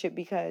relationship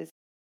because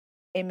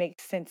it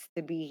makes sense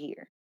to be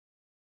here.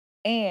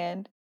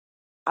 And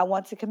I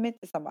want to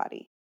commit to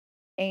somebody.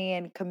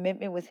 And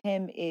commitment with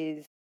him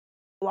is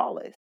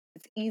flawless.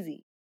 It's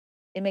easy.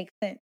 It makes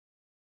sense.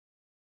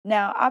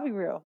 Now, I'll be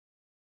real.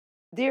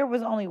 There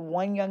was only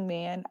one young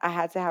man I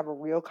had to have a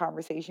real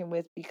conversation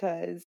with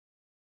because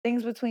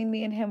things between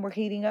me and him were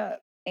heating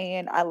up.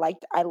 And I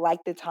liked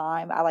the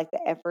time, I liked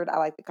the effort, I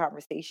liked the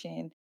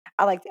conversation,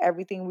 I liked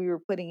everything we were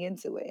putting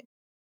into it.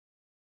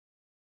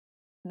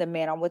 The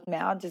man I'm with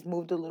now just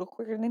moved a little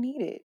quicker than he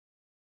did.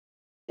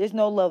 There's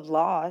no love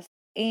lost.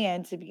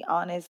 And to be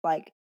honest,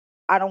 like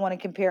I don't want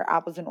to compare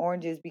apples and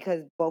oranges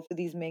because both of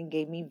these men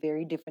gave me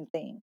very different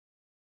things.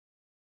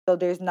 So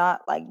there's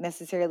not like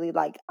necessarily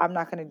like I'm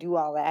not going to do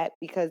all that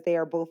because they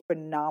are both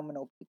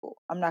phenomenal people.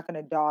 I'm not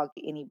going to dog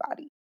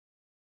anybody.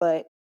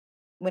 But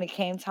when it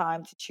came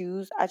time to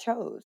choose, I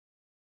chose.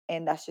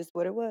 And that's just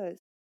what it was.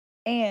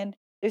 And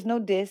there's no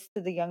diss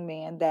to the young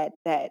man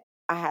that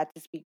I had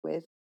to speak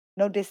with.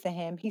 No diss to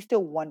him. He's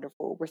still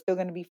wonderful. We're still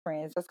going to be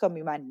friends. That's going to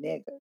be my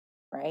nigga,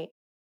 right?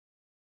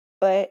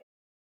 But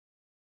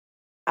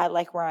I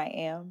like where I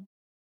am.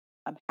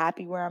 I'm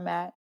happy where I'm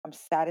at. I'm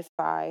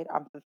satisfied.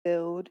 I'm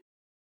fulfilled.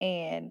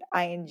 And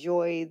I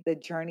enjoy the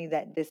journey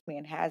that this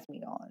man has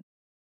me on.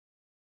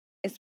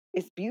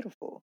 It's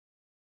beautiful.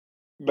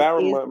 It That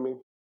is. remind me.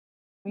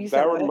 You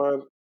said That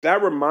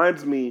what?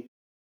 reminds me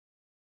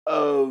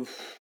of.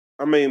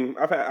 I mean,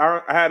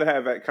 I had to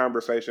have that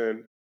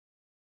conversation,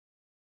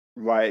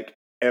 like,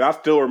 and I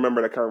still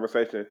remember the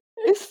conversation.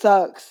 It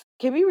sucks.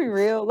 Can we be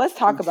real? Let's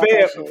talk about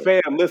that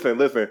shit. Fam,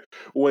 listen.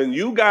 When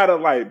you gotta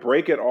like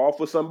break it off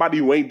with somebody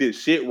who ain't did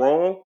shit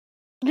wrong,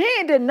 He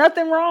ain't did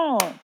nothing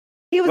wrong.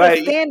 He was a like,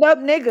 stand up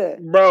nigga.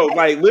 bro,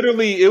 like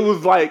literally, it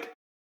was like,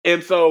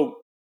 and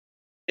so,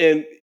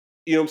 and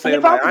you know what I'm And saying,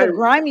 if I like, was a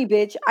grimy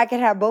bitch, I could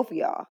have both of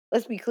y'all.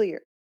 Let's be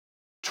clear.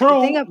 The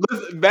thing true. of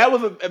Listen,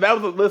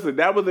 listen.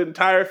 That was the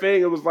entire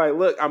thing. It was like,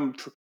 look,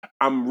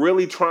 I'm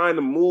really trying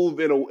to move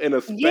in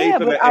a space yeah,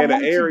 in but I an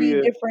want to be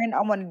area. different.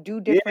 I want to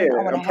do Yeah, different.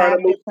 I want I'm to trying to have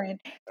move.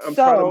 different. I'm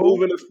trying to move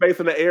So in a space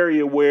in an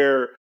area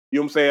where you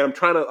know what I'm saying.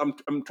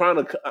 I'm trying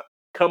to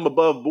come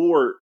above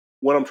board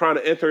when I'm trying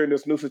to enter in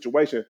this new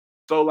situation.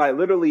 So like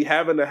literally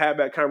having to have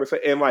that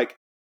conversation and like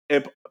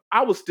and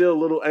I was still a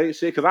little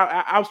anxious because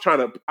I was trying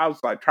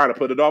to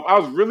put it off. I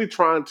was really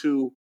trying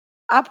to.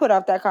 I put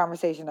off that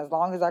conversation as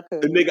long as I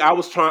The could. nigga,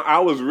 I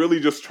was really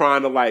just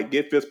trying to like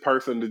get this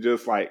person to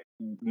just like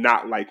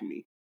not like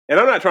me. And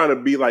I'm not trying to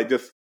be like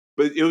just,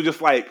 but it was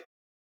just like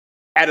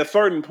at a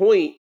certain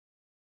point,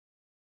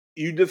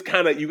 you just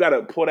kind of, you got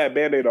to pull that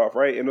Band-Aid off,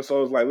 right? And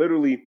so it's like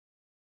literally,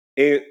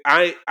 and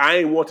I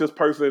ain't want this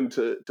person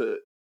to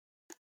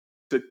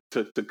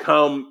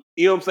come,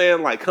 you know what I'm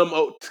saying? Like come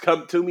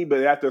to me,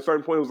 but after a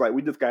certain point, it was like,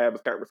 we just got to have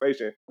this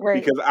conversation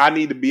Right. because I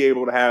need to be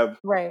able to have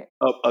Right.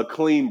 a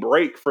clean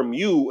break from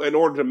you in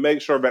order to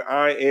make sure that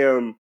I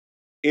am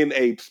in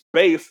a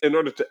space in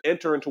order to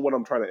enter into what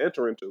I'm trying to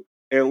enter into.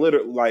 And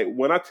literally, like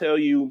when I tell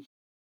you,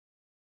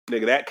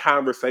 nigga, that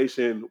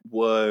conversation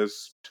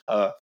was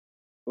tough.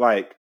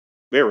 Like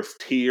there was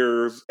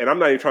tears, and I'm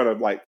not even trying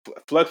to like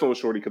flex on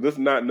Shorty because this is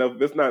not enough.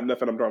 This is not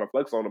nothing I'm trying to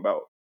flex on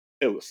about.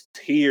 It was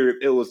tears.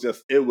 It was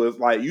just. It was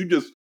like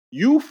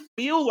you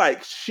feel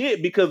like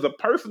shit because the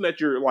person that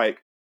you're like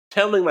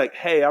telling like,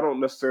 hey, I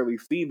don't necessarily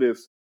see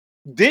this,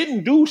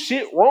 didn't do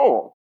shit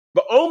wrong.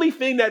 The only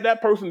thing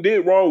that person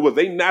did wrong was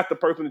they not the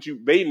person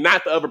they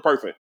not the other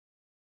person.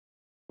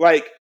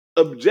 Like,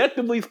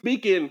 objectively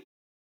speaking,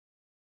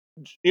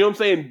 you know what I'm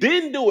saying,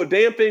 didn't do a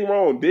damn thing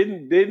wrong.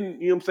 Didn't, you know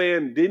what I'm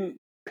saying, didn't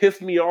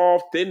piss me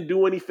off, didn't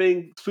do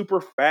anything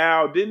super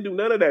foul, didn't do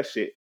none of that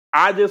shit.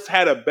 I just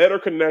had a better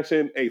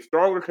connection, a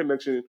stronger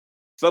connection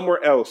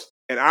somewhere else.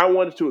 And I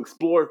wanted to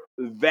explore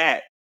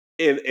that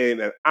in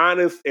an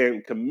honest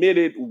and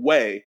committed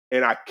way.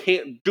 And I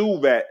can't do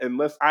that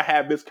unless I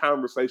have this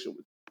conversation with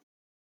you.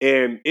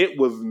 And it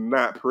was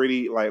not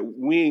pretty. Like,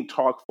 we ain't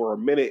talked for a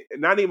minute.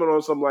 Not even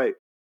on some like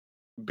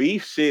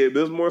beef shit.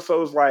 This more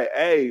so is like,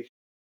 hey,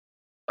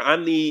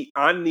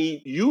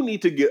 you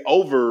need to get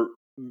over,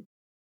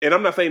 and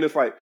I'm not saying it's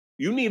like,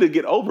 you need to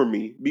get over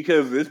me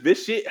because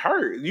this shit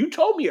hurt. You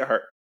told me it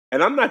hurt.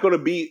 And I'm not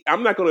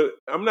I'm not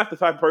the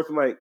type of person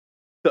like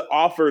to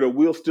offer the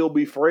we'll still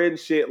be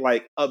friends shit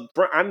like up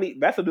front.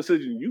 That's a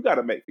decision you got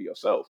to make for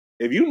yourself.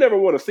 If you never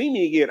want to see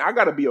me again, I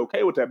got to be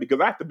okay with that because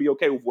I have to be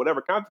okay with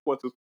whatever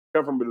consequences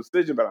come from the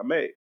decision that I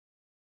made.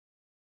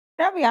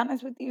 Can I be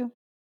honest with you?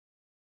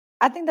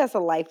 I think that's a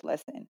life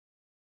lesson.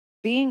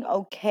 Being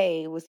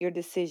okay with your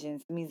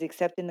decisions means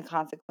accepting the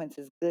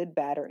consequences, good,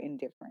 bad, or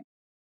indifferent.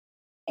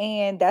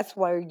 And that's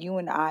where you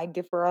and I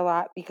differ a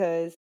lot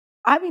because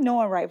I be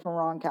knowing right from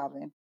wrong,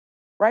 Calvin.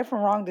 Right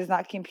from wrong does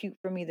not compute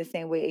for me the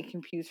same way it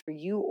computes for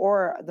you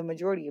or the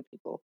majority of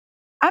people.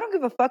 I don't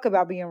give a fuck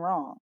about being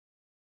wrong.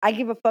 I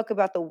give a fuck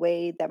about the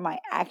way that my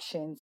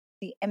actions,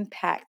 the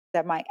impact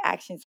that my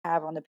actions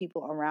have on the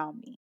people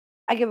around me.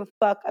 I give a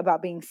fuck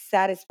about being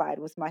satisfied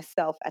with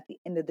myself at the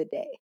end of the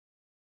day.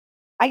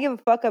 I give a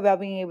fuck about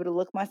being able to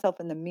look myself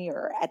in the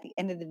mirror at the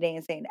end of the day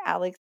and saying,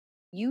 Alex,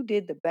 you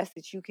did the best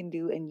that you can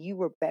do and you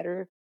were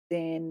better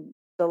than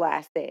the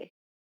last day.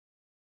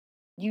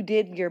 You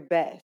did your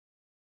best.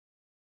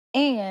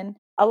 And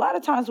a lot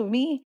of times with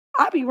me,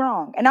 I be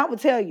wrong. And I would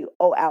tell you,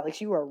 oh,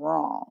 Alex, you are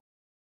wrong.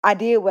 I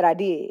did what I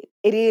did.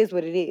 It is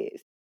what it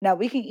is. Now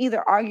we can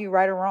either argue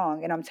right or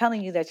wrong. And I'm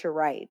telling you that you're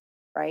right.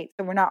 Right.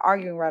 So we're not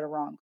arguing right or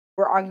wrong.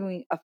 We're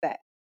arguing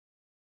effect.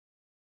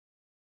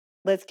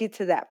 Let's get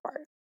to that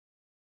part.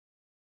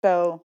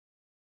 So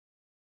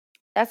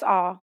that's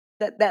all.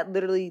 That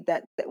literally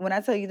that when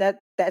I tell you that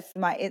that's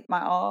my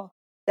all,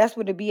 that's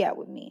what it be at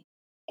with me.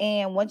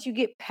 And once you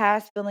get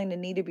past feeling the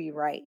need to be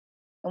right,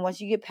 and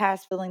once you get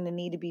past feeling the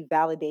need to be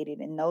validated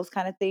and those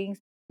kind of things,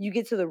 you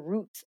get to the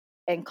roots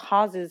and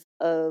causes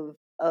of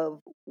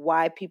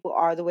why people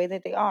are the way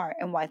that they are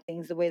and why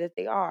things the way that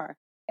they are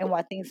and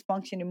why things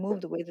function and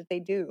move the way that they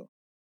do.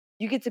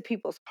 You get to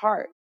people's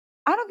heart.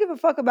 I don't give a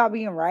fuck about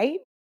being right.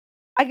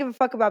 I give a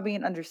fuck about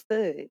being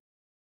understood.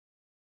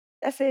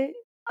 That's it.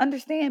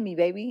 Understand me,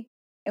 baby.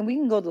 And we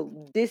can go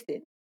the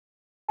distance.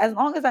 As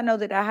long as I know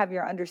that I have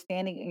your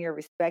understanding and your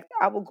respect,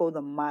 I will go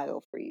the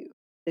mile for you,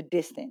 the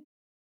distance,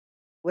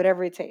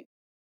 whatever it takes.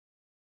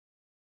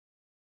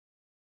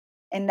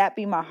 And that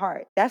be my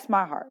heart. That's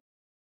my heart.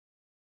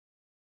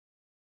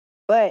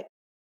 But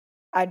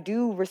I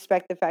do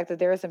respect the fact that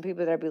there are some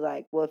people that be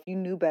like, well, if you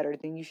knew better,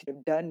 then you should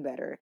have done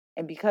better.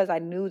 And because I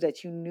knew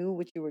that you knew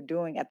what you were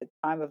doing at the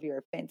time of your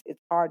offense,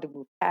 it's hard to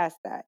move past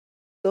that.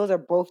 Those are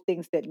both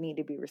things that need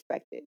to be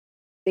respected.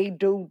 They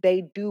do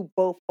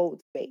both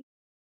hold space.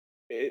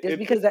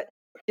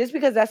 Just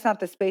because that's not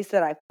the space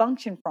that I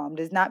function from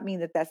does not mean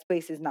that that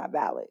space is not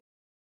valid.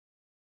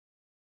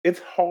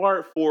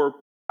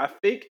 I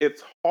think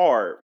it's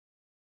hard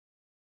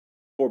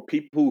for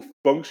people who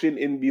function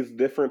in these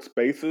different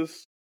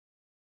spaces.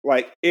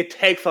 Like, it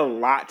takes a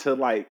lot to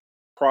like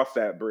cross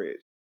that bridge.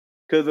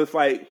 Cause it's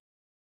like,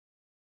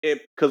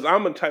 cause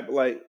I'm a type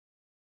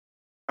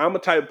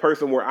of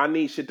person where I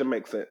need shit to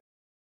make sense.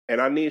 And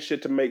I need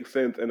shit to make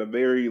sense in a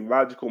very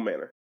logical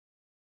manner.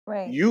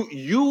 Right.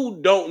 You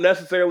don't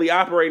necessarily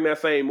operate in that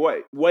same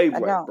wavelength. I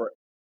don't. Right?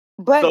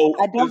 But So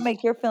I don't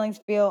make your feelings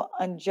feel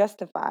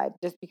unjustified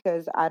just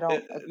because I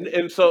don't agree.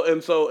 And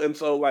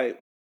so like,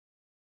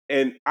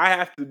 and I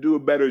have to do a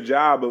better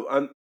job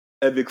of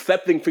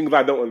accepting things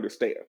I don't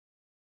understand,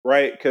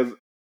 right? Because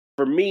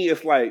for me,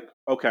 it's like,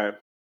 okay,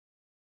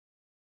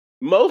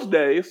 most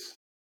days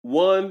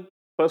 1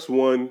 +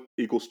 1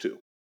 = 2.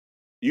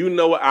 You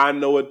know it, I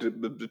know it,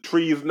 the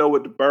trees know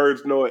it, the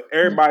birds know it,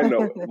 everybody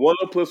know it. 1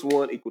 +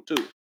 1 = 2.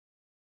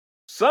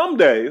 Some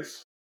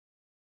days,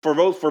 for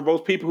those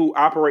people who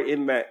operate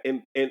in that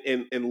in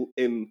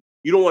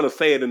you don't want to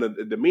say it in a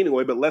demeaning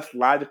way, but less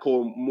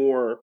logical,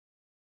 more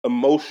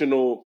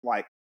emotional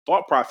like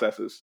thought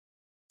processes.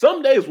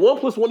 Some days 1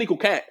 + 1 =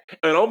 cat,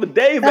 and on the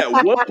days that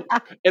 1 +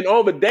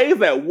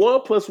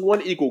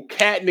 1 =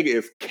 cat, nigga,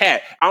 is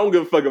cat. I don't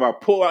give a fuck if I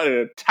pull out an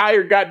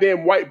entire goddamn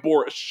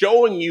whiteboard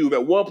showing you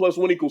that 1 +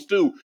 1 =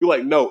 2. You're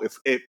like, no, it's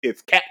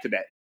cat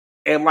today.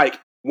 And like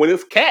when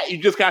it's cat, you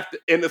just got to,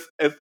 and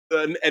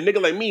a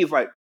nigga like me is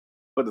like,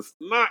 but it's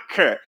not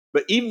cat.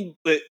 But you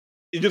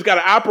just got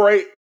to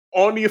operate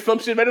on the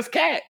assumption that it's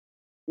cat.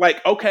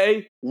 Like,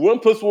 okay, 1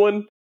 +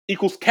 1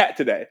 = cat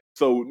today.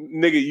 So,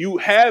 nigga, you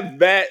have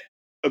that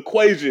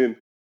equation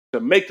to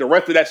make the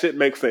rest of that shit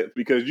make sense,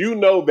 because you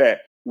know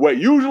that what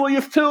usually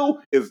is 2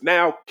 is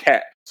now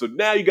cat. So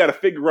now you got to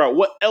figure out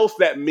what else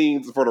that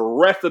means for the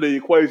rest of the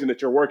equation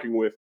that you're working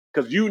with,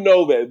 because you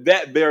know that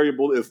that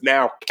variable is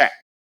now cat.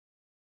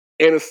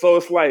 And so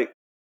it's like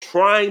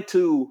trying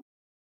to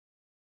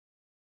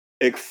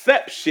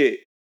accept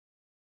shit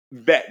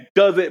that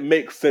doesn't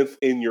make sense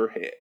in your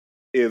head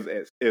is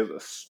a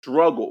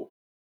struggle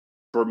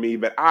for me,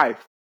 that I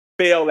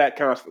fail at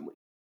constantly.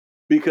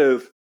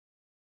 Because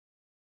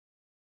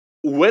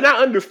when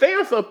I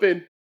understand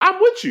something, I'm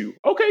with you.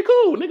 Okay,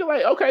 cool, nigga.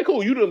 Like, okay,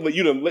 cool. You done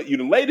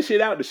lay the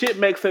shit out. The shit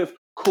makes sense.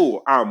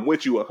 Cool. I'm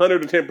with you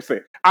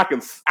 110%. I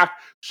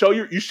show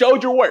you. You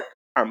showed your work.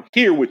 I'm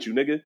here with you,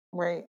 nigga.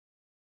 Right.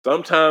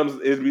 Sometimes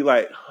it'd be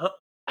like,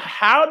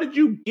 how did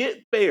you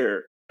get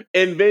there?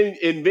 And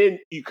then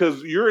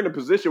because you're in a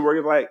position where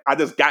you're like, I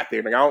just got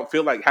there. Like, I don't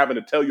feel like having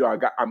to tell you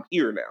I'm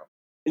here now.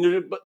 And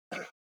you're just,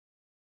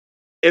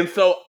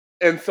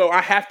 and so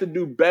I have to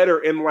do better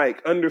in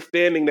like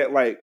understanding that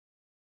like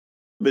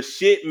the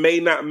shit may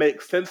not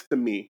make sense to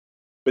me,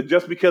 but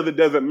just because it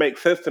doesn't make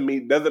sense to me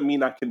doesn't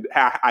mean I can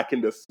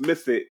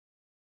dismiss it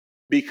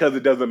because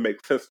it doesn't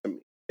make sense to me.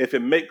 If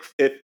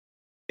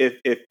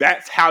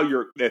that's how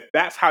you're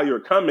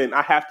coming,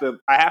 I have to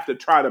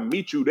try to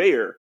meet you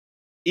there,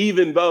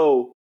 even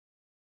though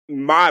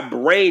my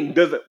brain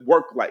doesn't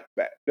work like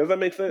that. Does that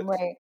make sense?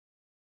 Right.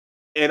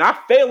 And I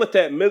fail at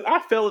that. I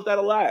fail at that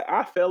a lot.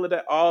 I fail at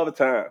that all the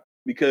time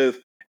because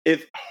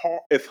it's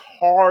hard. It's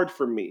hard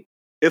for me.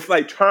 It's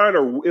like trying to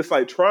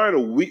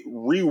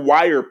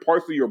rewire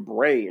parts of your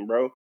brain,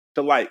 bro,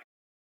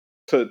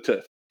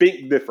 to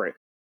think different.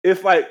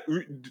 It's like,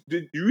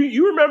 do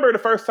you remember the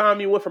first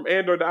time you went from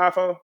Android to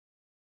iPhone?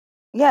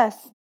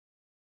 Yes.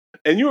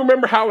 And you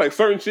remember how like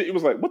certain shit, it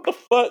was like, what the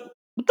fuck?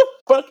 What the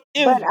fuck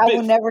is But I this?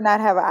 will never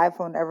not have an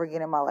iPhone ever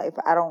again in my life.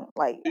 I don't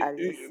like.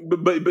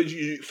 But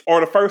you,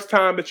 or the first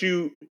time that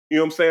you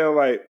know what I'm saying,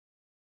 like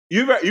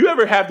you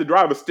ever have to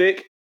drive a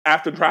stick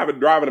after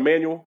driving a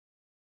manual?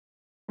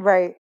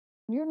 Right.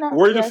 You're not.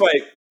 We're just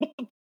like, what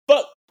the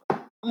fuck,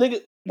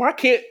 nigga? Why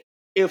can't?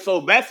 And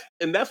so that's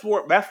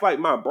like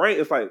my brain.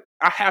 It's like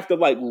I have to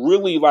like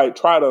really like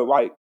try to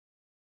like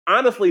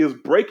honestly is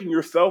breaking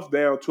yourself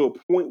down to a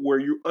point where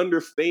you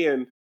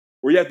understand,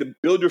 where you have to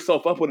build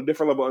yourself up with a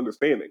different level of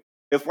understanding.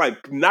 It's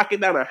like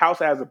knocking down a house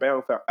that has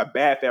a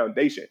bad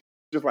foundation.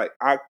 Just like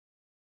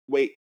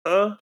wait,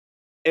 huh?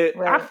 And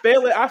Right. I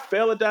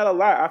fail at that a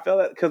lot. I fail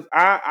at because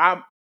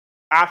I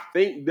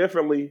think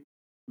differently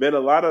than a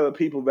lot of the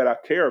people that I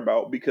care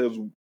about because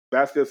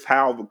that's just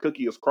how the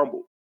cookie is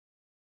crumbled.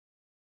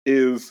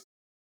 Is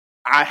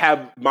I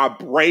have my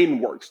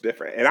brain works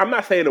different, and I'm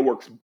not saying it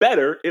works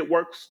better. It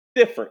works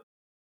different.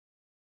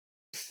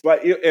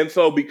 Like, and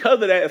so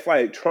because of that, it's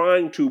like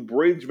trying to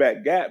bridge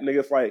that gap, nigga.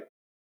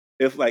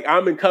 It's like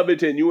I'm in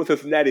Covington, you in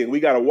Cincinnati, and we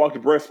got to walk the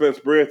Brent Spence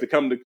Bridge to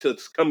come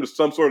to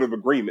some sort of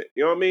agreement.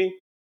 You know what I mean?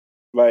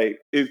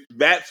 Like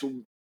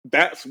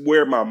that's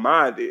where my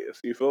mind is.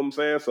 You feel what I'm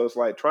saying? So it's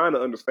like trying to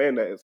understand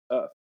that is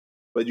tough.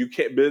 But you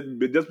can't.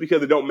 But just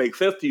because it don't make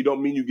sense to you,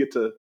 don't mean you get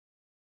to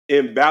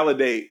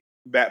invalidate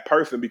that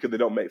person because they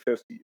don't make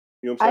sense to you.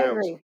 You know what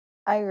I'm saying?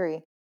 I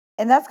agree.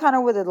 And that's kind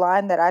of where the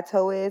line that I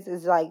toe is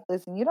like,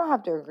 listen, you don't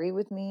have to agree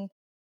with me,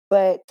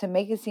 but to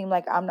make it seem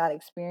like I'm not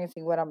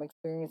experiencing what I'm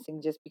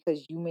experiencing just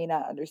because you may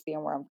not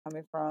understand where I'm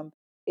coming from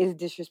is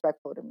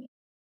disrespectful to me.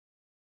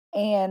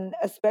 And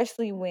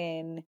especially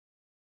when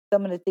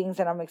some of the things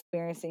that I'm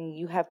experiencing,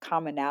 you have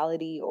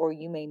commonality, or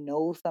you may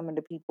know some of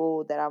the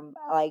people that I'm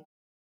like,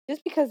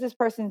 just because this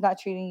person's not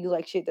treating you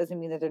like shit doesn't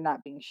mean that they're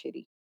not being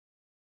shitty.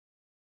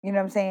 You know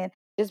what I'm saying?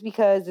 Just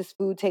because this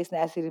food tastes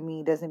nasty to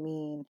me doesn't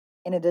mean,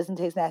 and it doesn't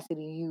taste nasty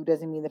to you,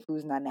 doesn't mean the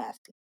food's not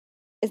nasty.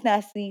 It's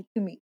nasty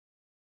to me.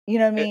 You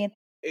know what I mean?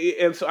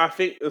 And so I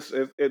think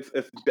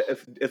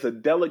it's a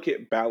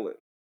delicate balance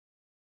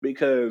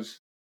because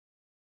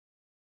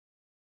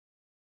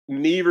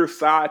neither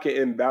side can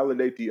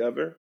invalidate the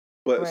other,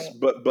 but Right.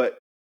 but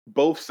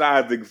both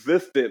sides'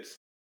 existence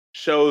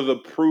shows a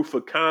proof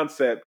of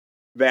concept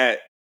that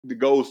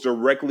goes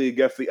directly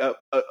against the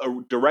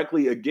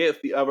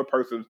other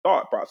person's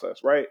thought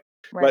process, right?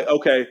 Right. Like,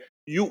 okay,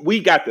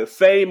 we got the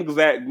same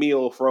exact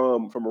meal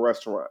from a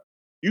restaurant.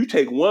 You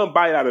take one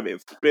bite out of it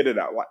and spit it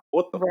out. Like,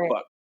 what the Right.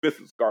 fuck? This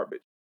is garbage.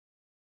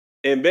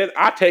 And then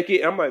I take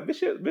it, and I'm like, this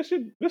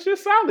shit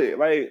solid.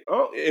 Like,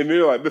 oh, and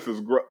they're like, this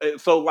is gross.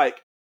 So like,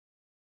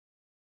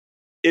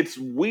 it's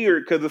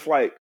weird because it's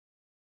like,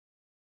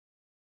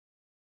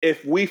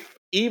 if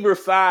either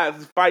side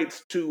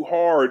fights too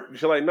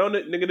hard, you're like, no,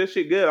 nigga, this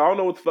shit good. I don't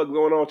know what the fuck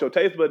going on with your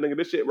taste bud, nigga.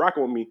 This shit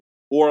rocking with me.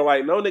 Or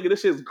like, no, nigga,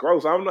 this shit's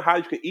gross. I don't know how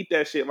you can eat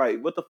that shit. Like,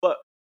 what the fuck?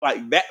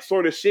 Like that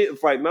sort of shit.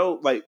 It's like, no,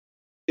 like,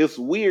 it's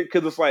weird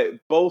because it's like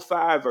both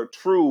sides are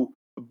true.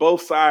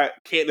 Both sides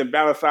can't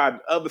invalidate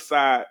the other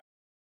side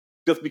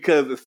just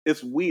because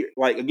it's weird.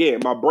 Like, again,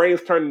 my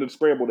brain's turning to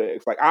scrambled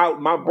eggs. Like,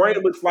 my brain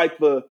looks like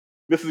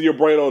 "This is your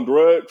brain on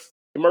drugs"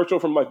 commercial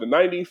from like the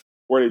 90s,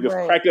 where they just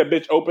crack that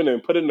bitch open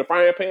and put it in the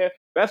frying pan.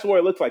 That's what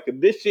it looks like.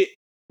 This shit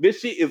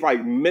is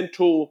like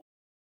mental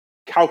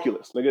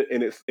calculus, nigga,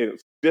 and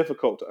it's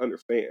difficult to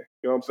understand.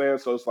 You know what I'm saying?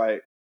 So it's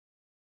like,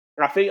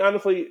 I think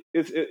honestly,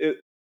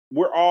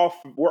 we're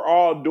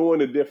all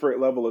doing a different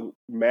level of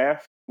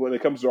math when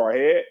it comes to our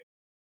head,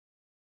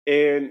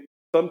 and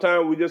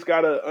sometimes we just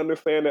gotta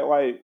understand that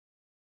like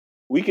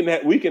we can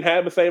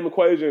have the same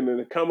equation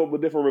and come up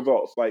with different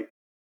results. Like,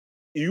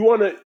 you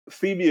want to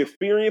see the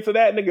experience of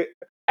that, nigga?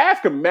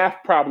 Ask a math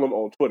problem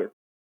on Twitter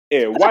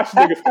and watch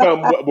niggas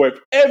come with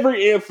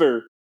every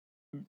answer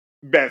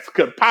that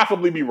could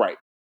possibly be right.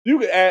 You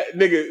could add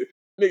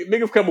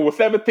niggas come up with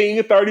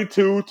 17,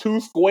 32,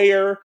 2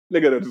 square,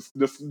 nigga,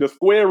 the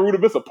square root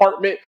of this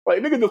apartment.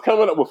 Like, niggas just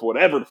coming up with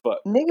whatever the fuck.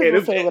 Niggas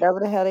will say whatever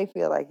the hell they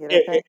feel like it.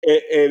 Okay?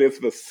 And it's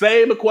the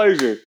same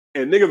equation,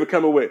 and niggas are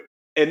coming with.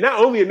 And not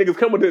only are niggas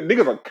coming with it,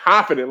 niggas are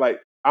confident. Like,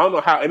 I don't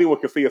know how anyone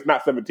can see it's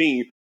not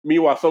 17.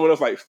 Meanwhile, someone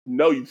else like,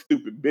 no, you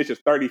stupid bitch, it's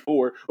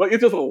 34. Like,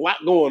 it's just a lot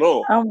going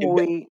on. I'm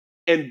weak.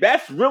 And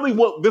that's really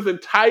what this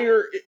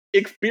entire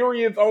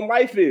experience on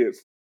life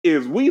is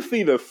we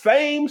see the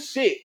same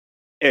shit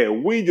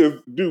and we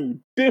just do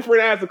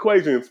different ass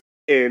equations,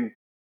 and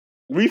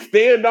we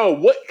stand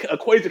on what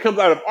equation comes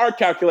out of our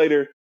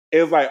calculator.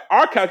 And it's like,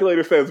 our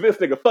calculator says this,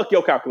 nigga, fuck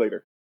your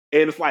calculator.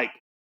 And it's like,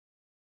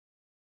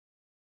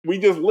 we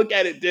just look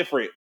at it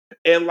different.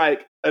 And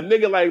like, a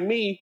nigga like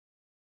me,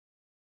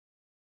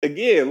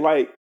 again,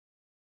 like,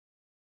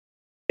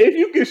 if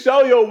you can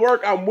show your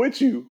work, I'm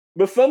with you.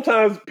 But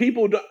sometimes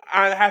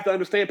I have to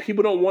understand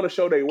people don't want to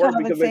show their work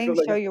Calvin because they saying feel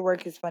like. show your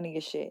work is funny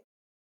as shit.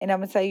 And I'm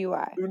going to tell you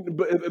why.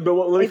 But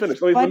let me It's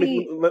finish. Let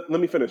funny.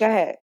 me finish. Go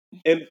ahead.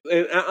 And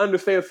I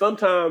understand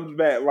sometimes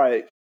that,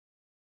 like,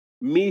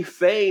 me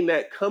saying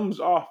that comes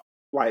off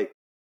like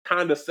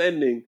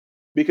condescending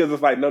because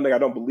it's like, no, nigga, I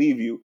don't believe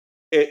you.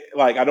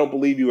 Like, I don't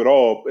believe you at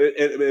all.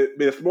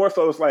 It's more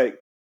so, it's like,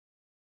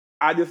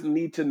 I just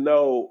need to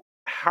know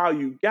how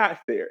you got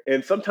there.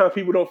 And sometimes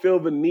people don't feel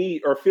the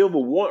need or feel the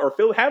want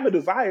or have a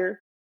desire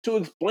to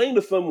explain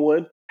to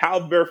someone how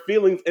their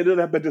feelings ended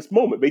up at this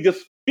moment. They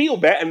just feel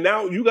that, and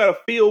now you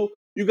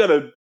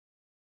gotta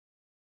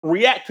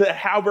react to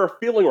how they're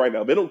feeling right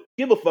now. They don't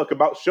give a fuck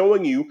about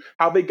showing you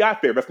how they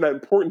got there. That's not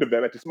important to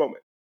them at this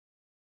moment.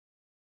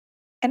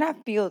 And I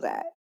feel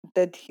that.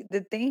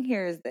 The thing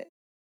here is that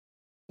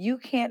you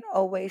can't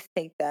always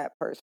take that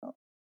personal.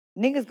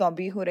 Niggas gonna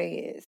be who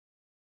they is.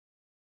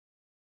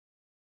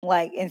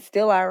 Like, and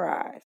still I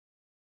rise.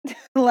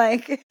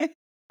 Like,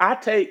 I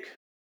take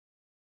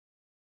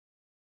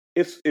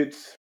it's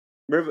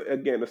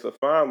again, it's a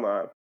fine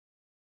line.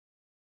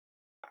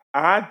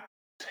 I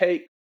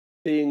take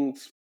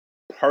things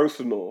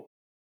personal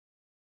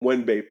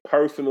when they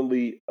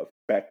personally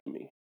affect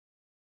me.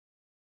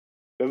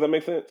 Does that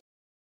make sense?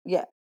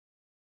 yeah.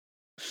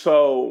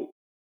 So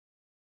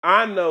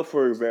I know,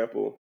 for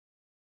example,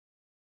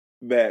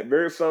 that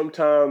there's some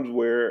times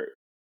where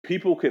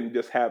people can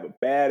just have a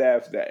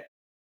badass day,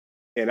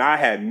 and I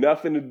had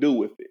nothing to do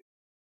with it.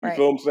 You Right.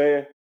 feel what I'm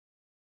saying?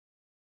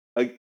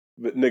 Like,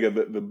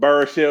 the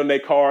bird shit on their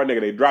car,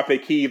 nigga, they dropped their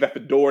keys at the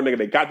door, nigga,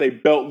 they got their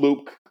belt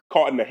loop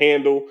caught in the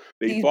handle.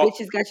 These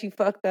bitches got you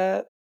fucked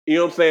up. You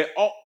know what I'm saying?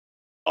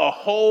 A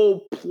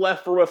whole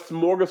plethora,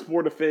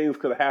 smorgasbord of things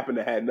could have happened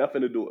that had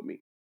nothing to do with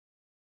me.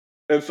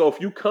 And so if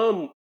you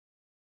come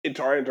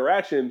into our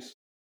interactions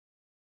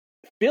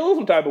feeling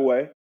some type of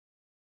way,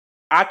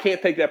 I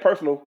can't take that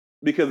personal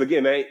because,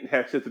 again, that ain't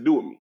have shit to do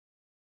with me.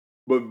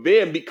 But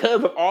then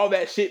because of all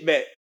that shit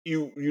that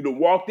you done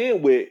walked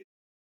in with,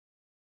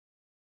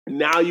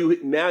 now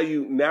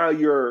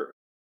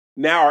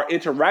our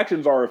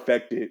interactions are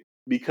affected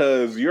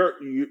because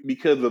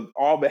because of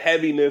all the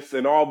heaviness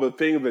and all the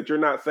things that you're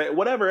not saying,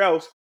 whatever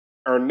else,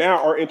 are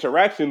now our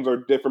interactions are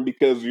different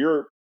because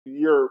you're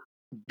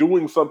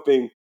doing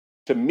something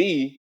to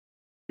me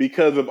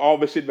because of all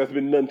the shit that's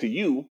been done to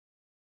you.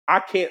 I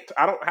can't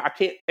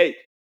take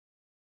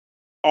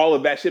all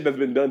of that shit that's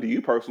been done to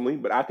you personally,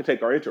 but I can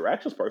take our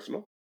interactions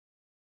personal.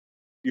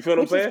 You feel what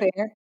I'm Which is saying?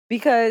 fair.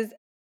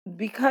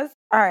 Because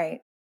all right,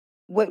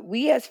 what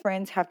we as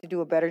friends have to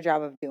do a better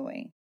job of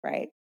doing,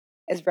 right,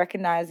 is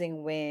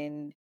recognizing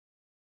when,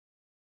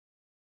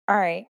 all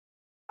right,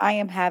 I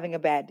am having a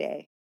bad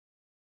day.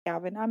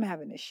 Calvin, I'm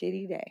having a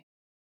shitty day.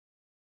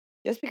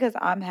 Just because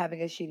I'm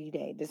having a shitty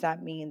day does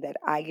not mean that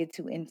I get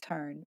to, in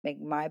turn,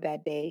 make my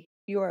bad day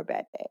your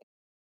bad day.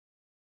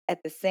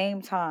 At the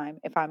same time,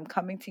 if I'm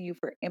coming to you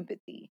for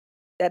empathy,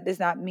 that does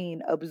not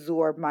mean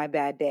absorb my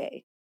bad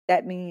day.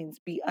 That means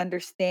be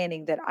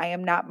understanding that I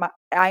am not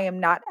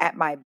at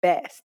my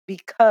best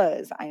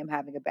because I am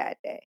having a bad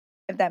day.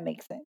 If that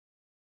makes sense.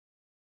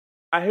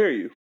 I hear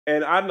you.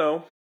 And I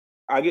know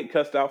I get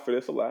cussed out for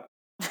this a lot.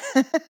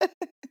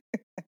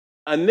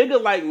 A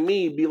nigga like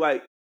me be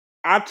like,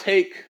 I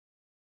take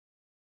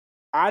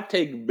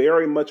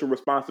very much a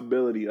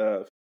responsibility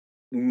of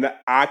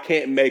I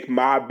can't make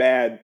my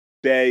bad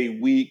day,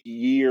 week,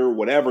 year,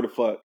 whatever the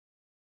fuck,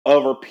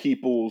 other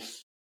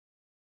people's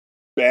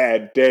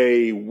bad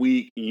day,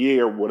 week,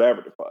 year,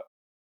 whatever the fuck.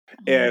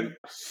 And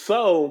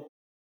so,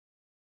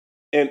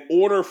 in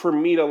order for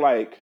me to,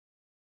 like,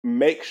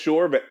 make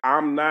sure that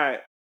I'm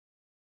not,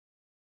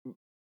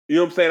 you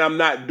know what I'm saying, I'm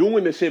not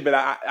doing the shit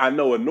that I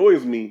know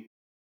annoys me,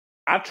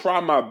 I try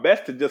my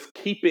best to just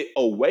keep it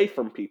away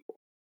from people.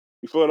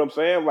 You feel what I'm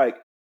saying? Like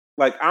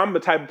I'm the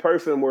type of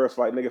person where it's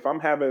like, nigga,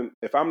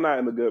 if I'm not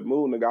in a good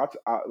mood, nigga,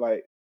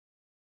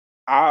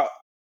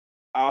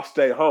 I'll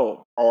stay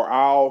home or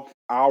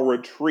I'll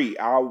retreat.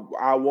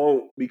 I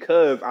won't,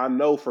 because I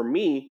know for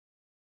me,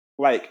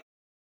 like,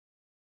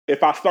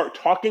 if I start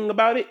talking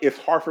about it, it's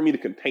hard for me to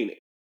contain it.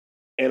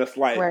 And it's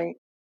like, Right.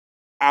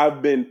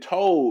 I've been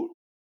told,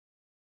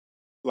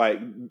 like,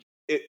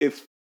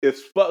 it's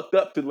fucked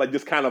up to, like,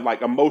 just kind of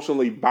like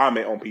emotionally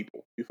vomit on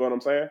people. You feel what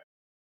I'm saying?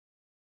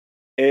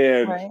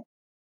 And Right.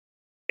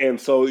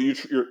 so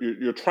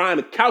you're trying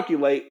to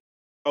calculate,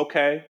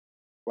 okay,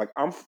 like,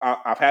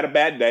 I've had a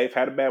bad day, I've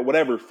had a bad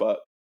whatever fuck.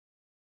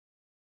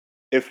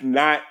 It's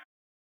not,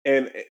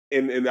 and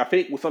I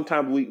think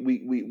sometimes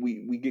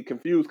we get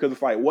confused because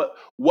it's like,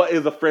 what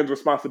is a friend's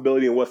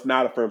responsibility and what's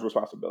not a friend's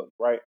responsibility,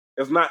 right?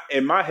 It's not,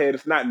 in my head,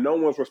 it's not no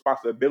one's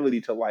responsibility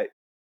to, like,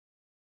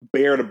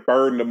 bear the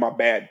burden of my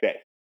bad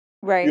day.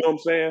 Right. You know what I'm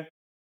saying?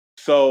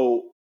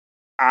 So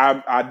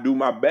I do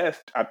my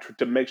best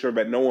to make sure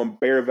that no one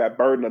bears that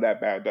burden of that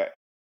bad day.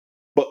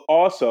 But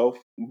also,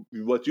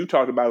 what you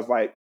talked about is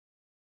like,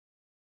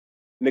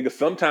 nigga,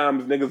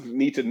 sometimes niggas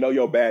need to know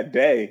your bad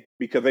day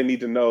because they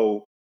need to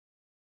know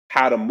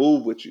how to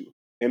move with you.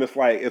 And it's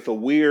like it's a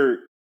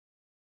weird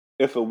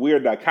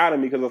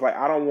dichotomy because it's like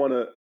I don't want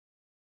to.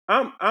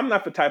 I'm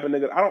not the type of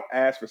nigga. I don't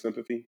ask for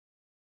sympathy.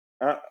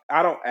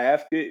 I don't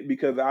ask it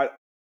because I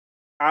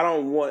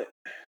don't want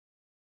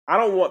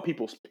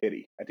people's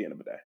pity at the end of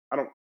the day.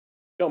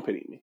 Don't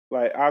pity me.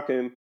 Like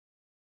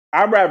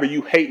I'd rather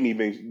you hate me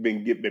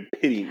than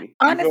pity me.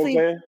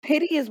 Honestly,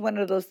 pity is one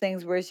of those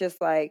things where it's just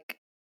like,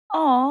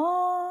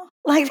 oh,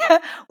 like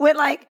when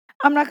like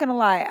I'm not gonna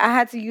lie, I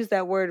had to use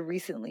that word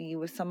recently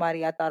with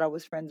somebody I thought I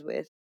was friends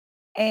with,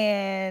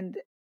 and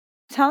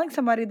telling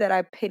somebody that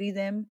I pity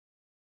them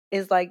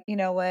is like, you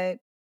know what,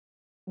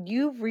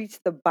 you've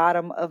reached the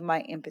bottom of my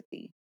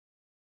empathy.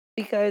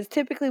 Because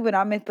typically when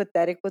I'm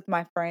empathetic with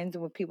my friends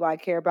and with people I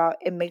care about,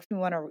 it makes me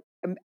want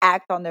to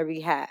act on their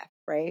behalf,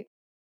 right?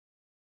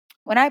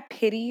 When I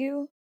pity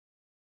you,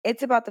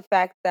 it's about the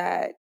fact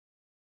that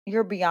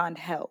you're beyond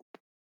help.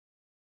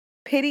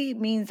 Pity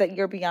means that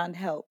you're beyond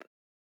help.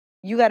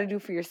 You got to do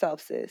for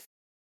yourself, sis,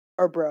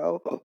 or bro,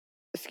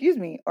 excuse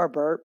me, or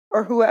Bert,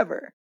 or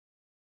whoever.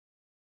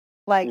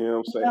 Like, you know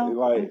what I'm saying?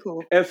 Like, I'm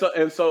cool. And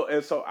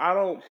so I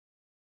don't.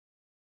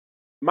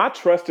 My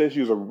trust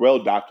issues are well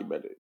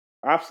documented.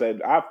 I've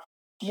talked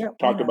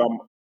about,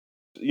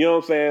 you know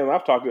what I'm saying?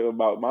 I've talked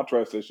about my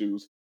trust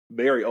issues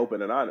very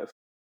open and honest.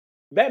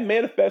 That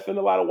manifests in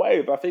a lot of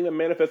ways. I think that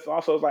manifests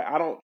also is like I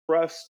don't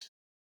trust.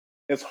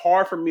 It's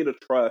hard for me to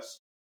trust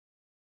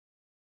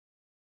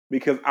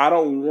because I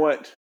don't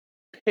want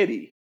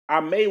pity. I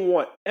may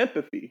want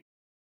empathy.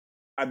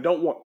 I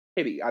don't want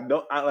pity.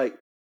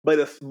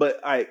 But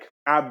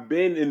I've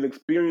been in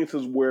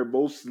experiences where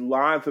both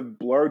lines have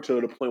blurred to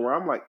the point where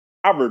I'm like,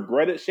 I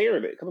regretted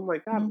sharing it because I'm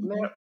like, God,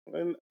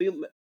 man,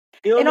 you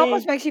know it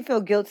almost makes you feel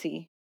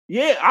guilty.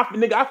 Yeah,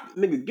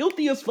 nigga,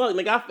 guilty as fuck.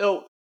 Like I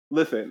felt.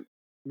 Listen,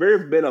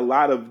 there's been a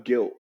lot of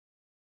guilt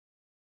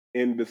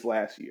in this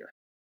last year.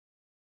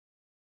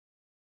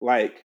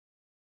 Like,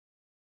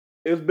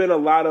 it's been a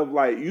lot of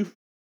like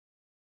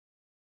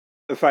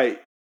It's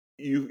like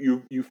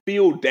you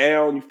feel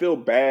down, you feel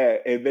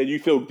bad, and then you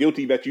feel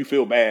guilty that you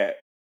feel bad.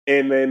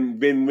 And then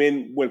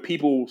when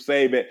people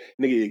say that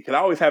nigga you can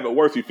always have it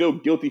worse, you feel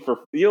guilty for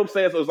you know what I'm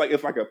saying. So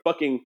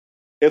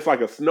it's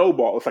like a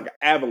snowball. It's like an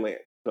avalanche.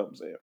 You know what I'm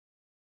saying.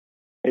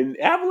 And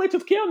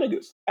avalanches kill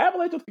niggas.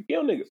 Avalanches can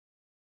kill niggas.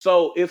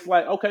 So it's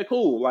like, okay,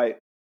 cool. Like,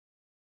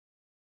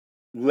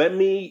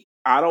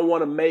 I don't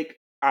want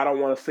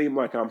to seem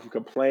like I'm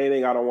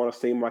complaining. I don't want to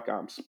seem like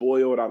I'm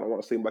spoiled. I don't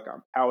want to seem like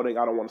I'm pouting.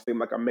 I don't want to seem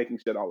like I'm making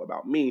shit all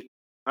about me.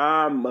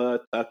 I'm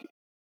a tuck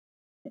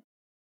it.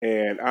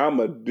 And I'm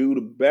going to do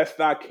the best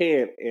I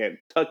can and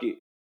tuck it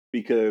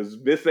because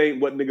this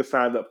ain't what niggas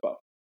signed up for.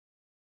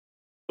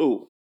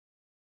 Ooh.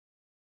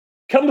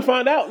 Come to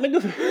find out,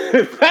 niggas,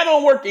 that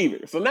don't work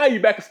either. So now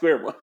you're back at square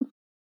one.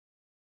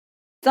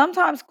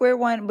 Sometimes square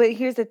one, but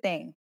here's the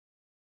thing.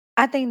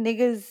 I think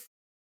niggas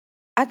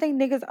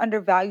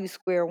undervalue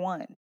square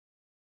one.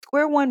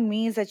 Square one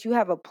means that you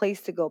have a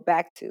place to go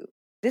back to.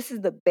 This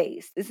is the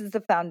base. This is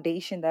the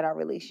foundation that our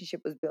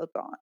relationship was built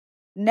on.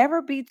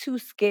 Never be too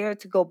scared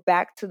to go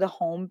back to the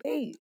home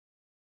base.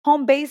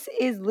 Home base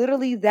is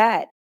literally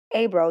that.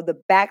 Hey, bro, the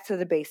back to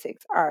the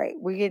basics. All right,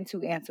 we're getting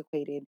too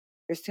antiquated.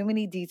 There's too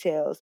many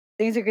details.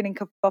 Things are getting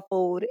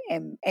kerfuffled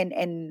and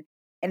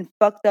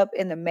fucked up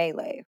in the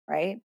melee,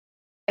 right?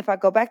 If I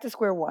go back to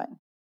square one,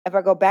 if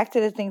I go back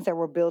to the things that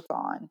we're built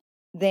on,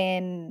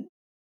 then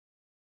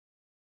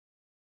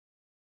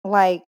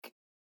like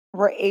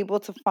we're able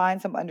to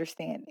find some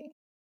understanding.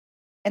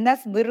 And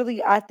that's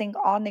literally, I think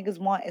all niggas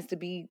want is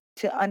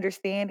to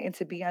understand and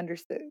to be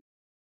understood.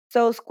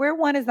 So square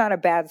one is not a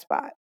bad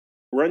spot.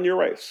 Run your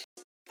race.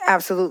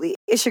 Absolutely.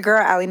 It's your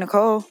girl, Allie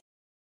Nicole.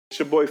 It's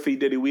your boy, C.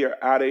 Diddy. We are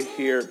out of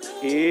here.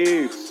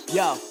 Peace.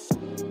 Yo,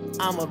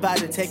 I'm about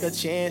to take a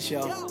chance,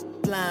 yo.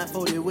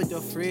 Blindfolded with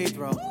the free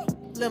throw.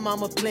 Lil'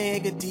 mama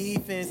playing good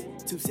defense.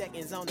 2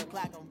 seconds on the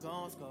clock, I'm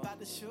gone. About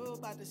to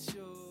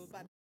shoot.